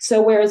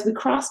 So whereas We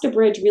Crossed a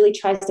Bridge really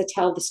tries to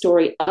tell the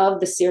story of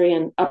the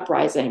Syrian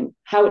uprising,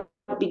 how it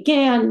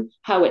began,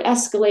 how it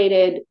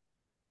escalated,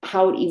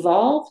 how it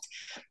evolved,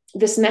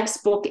 this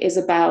next book is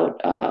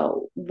about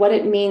what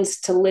it means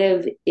to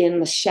live in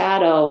the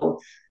shadow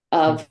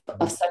of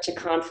such a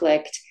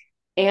conflict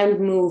and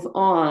move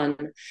on.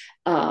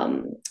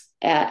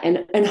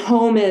 And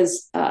home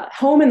is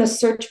home, and the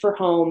search for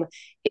home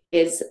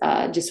is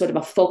just sort of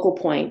a focal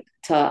point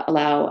to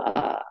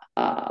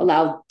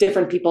allow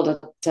different people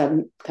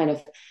to kind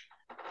of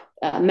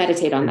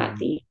meditate on that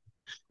theme.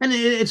 And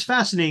it's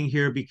fascinating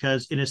here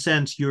because, in a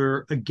sense,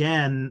 you're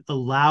again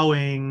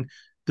allowing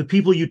the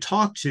people you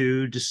talk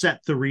to set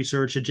the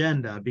research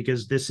agenda,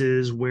 because this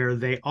is where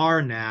they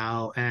are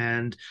now.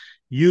 And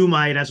you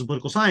might, as a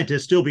political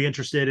scientist, still be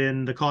interested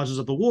in the causes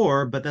of the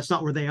war, but that's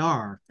not where they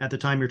are at the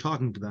time you're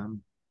talking to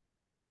them.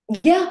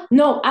 Yeah,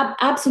 no,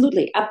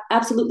 absolutely.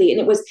 Absolutely. And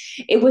it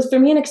was for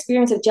me an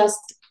experience of just,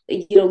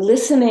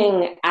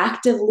 listening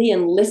actively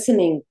and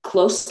listening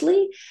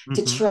closely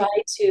to try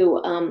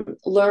to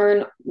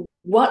learn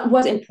what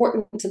was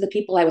important to the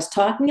people I was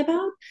talking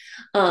about.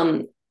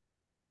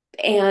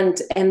 and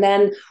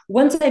then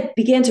once I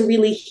began to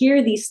really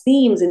hear these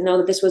themes and know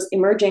that this was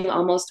emerging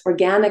almost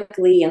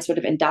organically and sort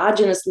of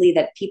endogenously,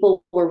 that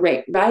people were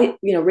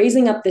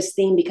raising up this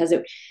theme because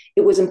it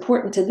was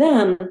important to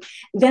them,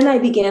 then I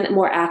began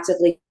more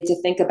actively to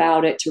think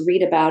about it, to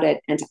read about it,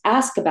 and to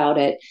ask about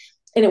it.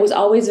 And it was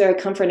always very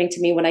comforting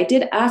to me when I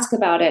did ask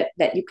about it,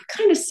 that you could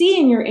kind of see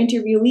in your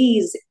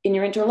interviewees, in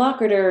your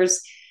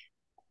interlocutors,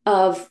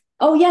 of,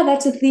 oh yeah,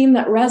 that's a theme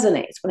that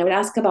resonates. When I would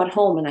ask about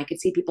home, and I could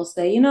see people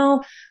say,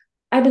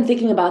 I've been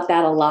thinking about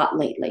that a lot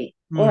lately.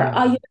 Or,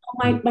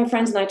 my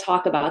friends and I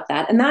talk about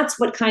that. And that's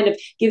what kind of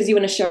gives you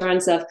an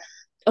assurance of,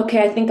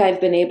 okay, I think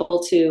I've been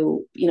able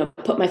to,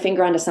 put my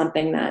finger onto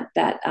something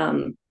that's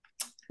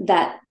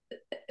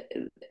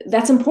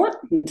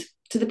important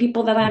to the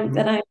people that I'm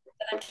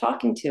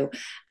talking to.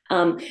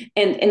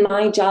 And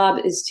my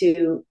job is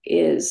to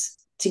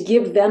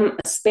give them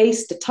a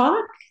space to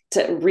talk,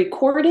 to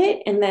record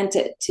it, and then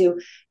to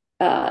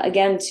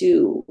again,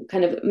 to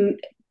kind of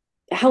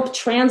help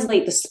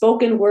translate the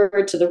spoken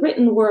word to the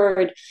written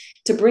word,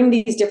 to bring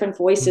these different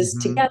voices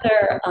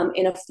together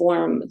in a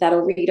form that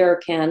a reader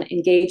can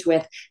engage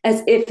with,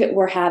 as if it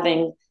were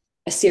having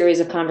a series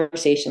of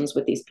conversations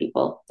with these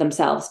people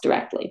themselves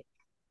directly.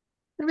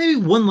 Maybe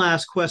one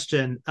last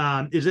question,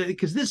 is it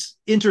because this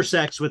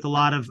intersects with a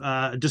lot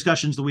of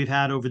discussions that we've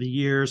had over the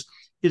years,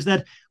 is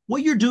that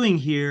what you're doing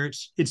here,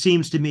 it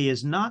seems to me,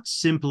 is not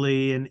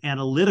simply an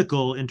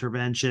analytical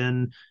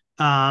intervention,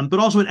 but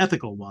also an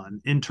ethical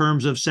one in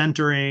terms of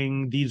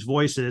centering these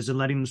voices and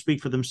letting them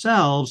speak for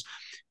themselves,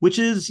 which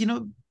is,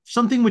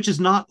 something which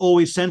is not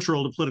always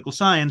central to political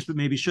science, but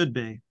maybe should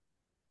be.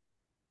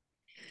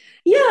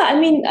 Yeah, I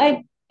mean,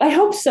 I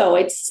hope so.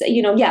 It's,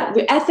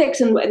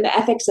 ethics and the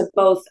ethics of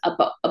both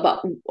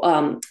about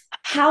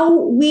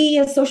how we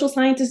as social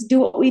scientists do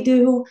what we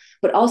do,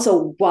 but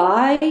also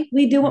why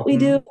we do what we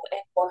do, and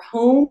for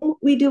whom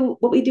we do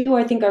what we do,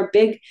 I think are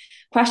big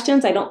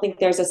questions. I don't think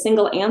there's a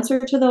single answer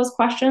to those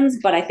questions,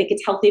 but I think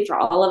it's healthy for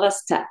all of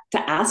us to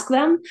ask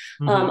them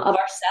of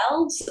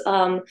ourselves.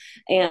 And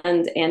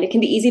it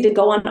can be easy to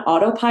go on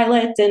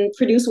autopilot and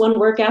produce one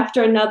work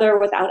after another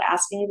without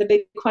asking the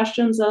big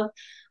questions of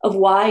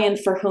why and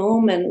for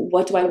whom, and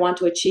what do I want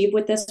to achieve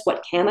with this?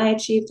 What can I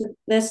achieve with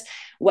this?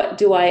 What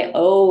do I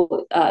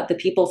owe the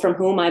people from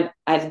whom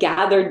I've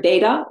gathered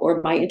data,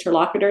 or my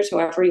interlocutors,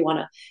 however you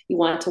want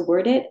to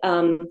word it.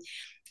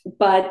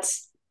 But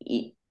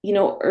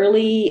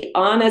early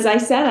on, as I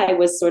said, I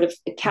was sort of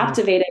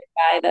captivated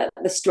by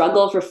the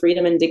struggle for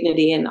freedom and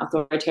dignity in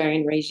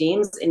authoritarian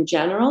regimes in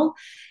general,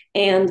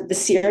 and the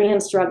Syrian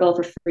struggle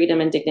for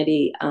freedom and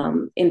dignity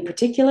in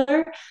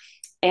particular.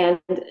 And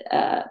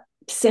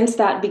since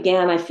that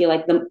began, I feel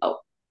like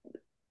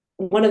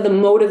one of the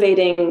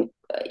motivating,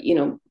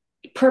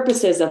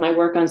 purposes of my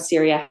work on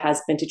Syria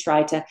has been to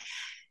try to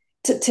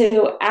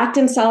act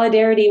in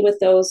solidarity with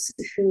those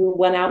who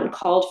went out and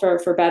called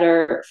for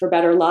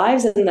better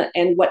lives,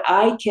 and what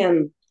I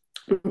can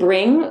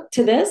bring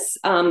to this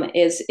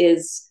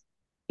is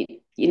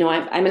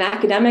I'm an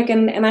academic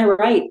and I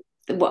write.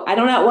 I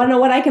don't know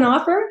what I can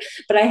offer,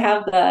 but I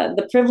have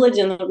the privilege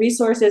and the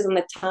resources and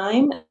the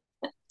time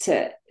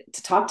to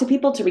talk to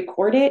people, to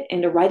record it,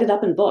 and to write it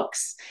up in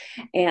books.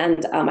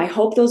 And I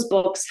hope those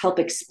books help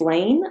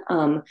explain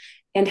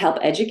and help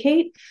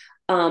educate,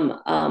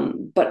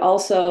 but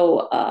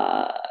also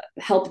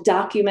help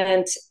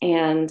document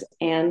and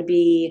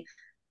be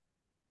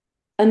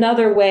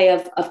another way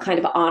of kind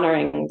of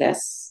honoring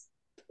this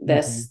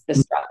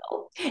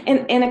struggle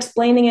and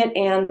explaining it,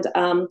 and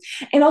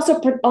also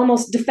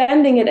almost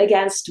defending it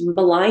against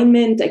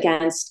malignment,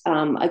 against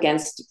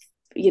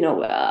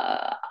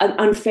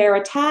unfair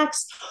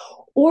attacks,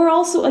 or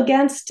also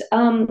against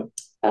the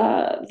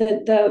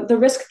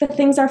risk that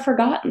things are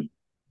forgotten,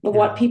 of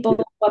what people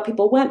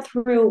went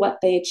through, what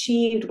they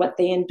achieved, what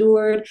they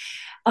endured,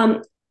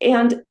 and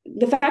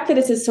the fact that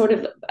this is sort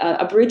of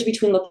a bridge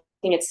between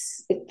looking at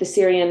the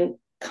Syrian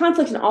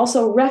conflict and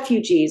also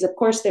refugees. Of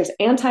course, there's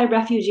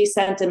anti-refugee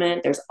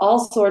sentiment. There's all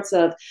sorts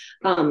of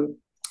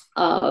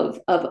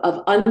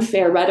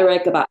unfair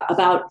rhetoric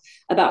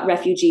about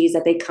refugees,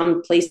 that they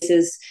come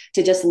places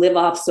to just live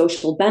off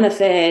social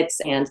benefits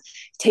and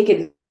take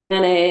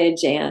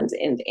advantage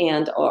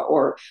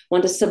or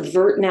want to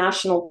subvert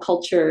national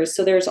cultures.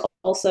 So there's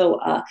also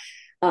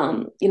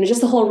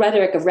just the whole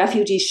rhetoric of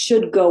refugees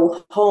should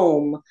go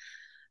home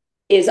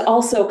is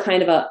also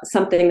kind of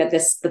something that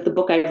the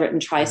book I've written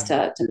tries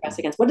to press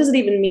against. What does it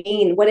even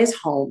mean? What is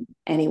home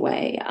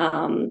anyway?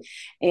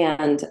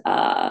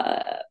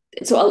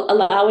 So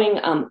allowing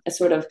a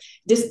sort of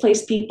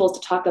displaced people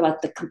to talk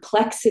about the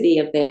complexity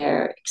of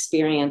their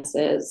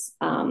experiences,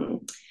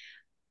 and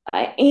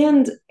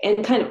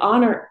kind of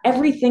honor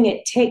everything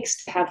it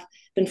takes to have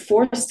been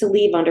forced to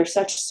leave under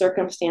such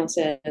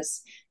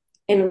circumstances,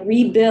 and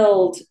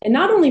rebuild, and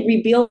not only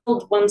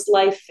rebuild one's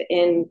life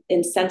in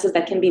senses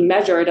that can be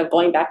measured, of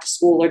going back to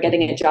school or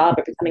getting a job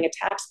or becoming a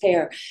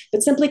taxpayer,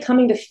 but simply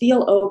coming to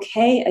feel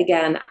okay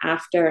again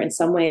after, in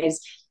some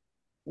ways,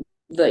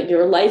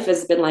 your life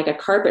has been like a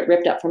carpet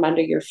ripped up from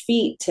under your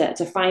feet,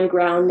 to find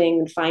grounding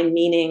and find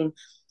meaning,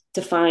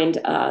 to find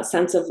a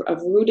sense of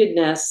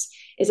rootedness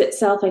is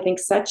itself, I think,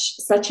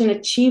 such an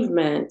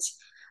achievement,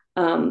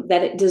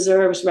 that it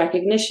deserves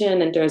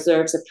recognition and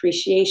deserves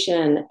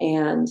appreciation.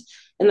 And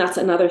that's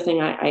another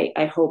thing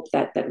I hope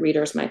that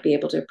readers might be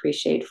able to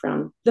appreciate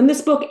from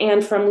this book,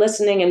 and from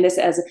listening, and this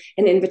as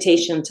an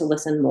invitation to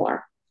listen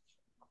more.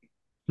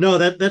 No,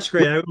 that's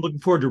great. I'm looking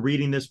forward to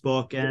reading this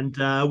book. And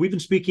we've been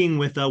speaking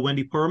with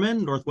Wendy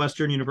Perlman,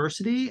 Northwestern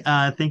University.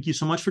 Thank you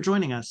so much for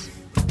joining us.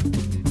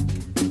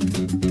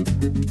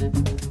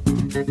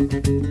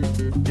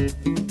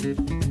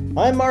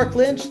 I'm Mark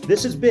Lynch.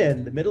 This has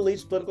been the Middle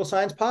East Political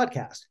Science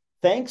Podcast.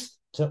 Thanks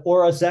to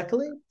Ora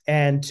Zekeli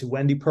and to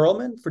Wendy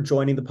Perlman for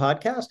joining the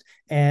podcast.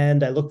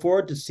 And I look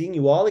forward to seeing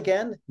you all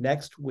again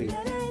next week.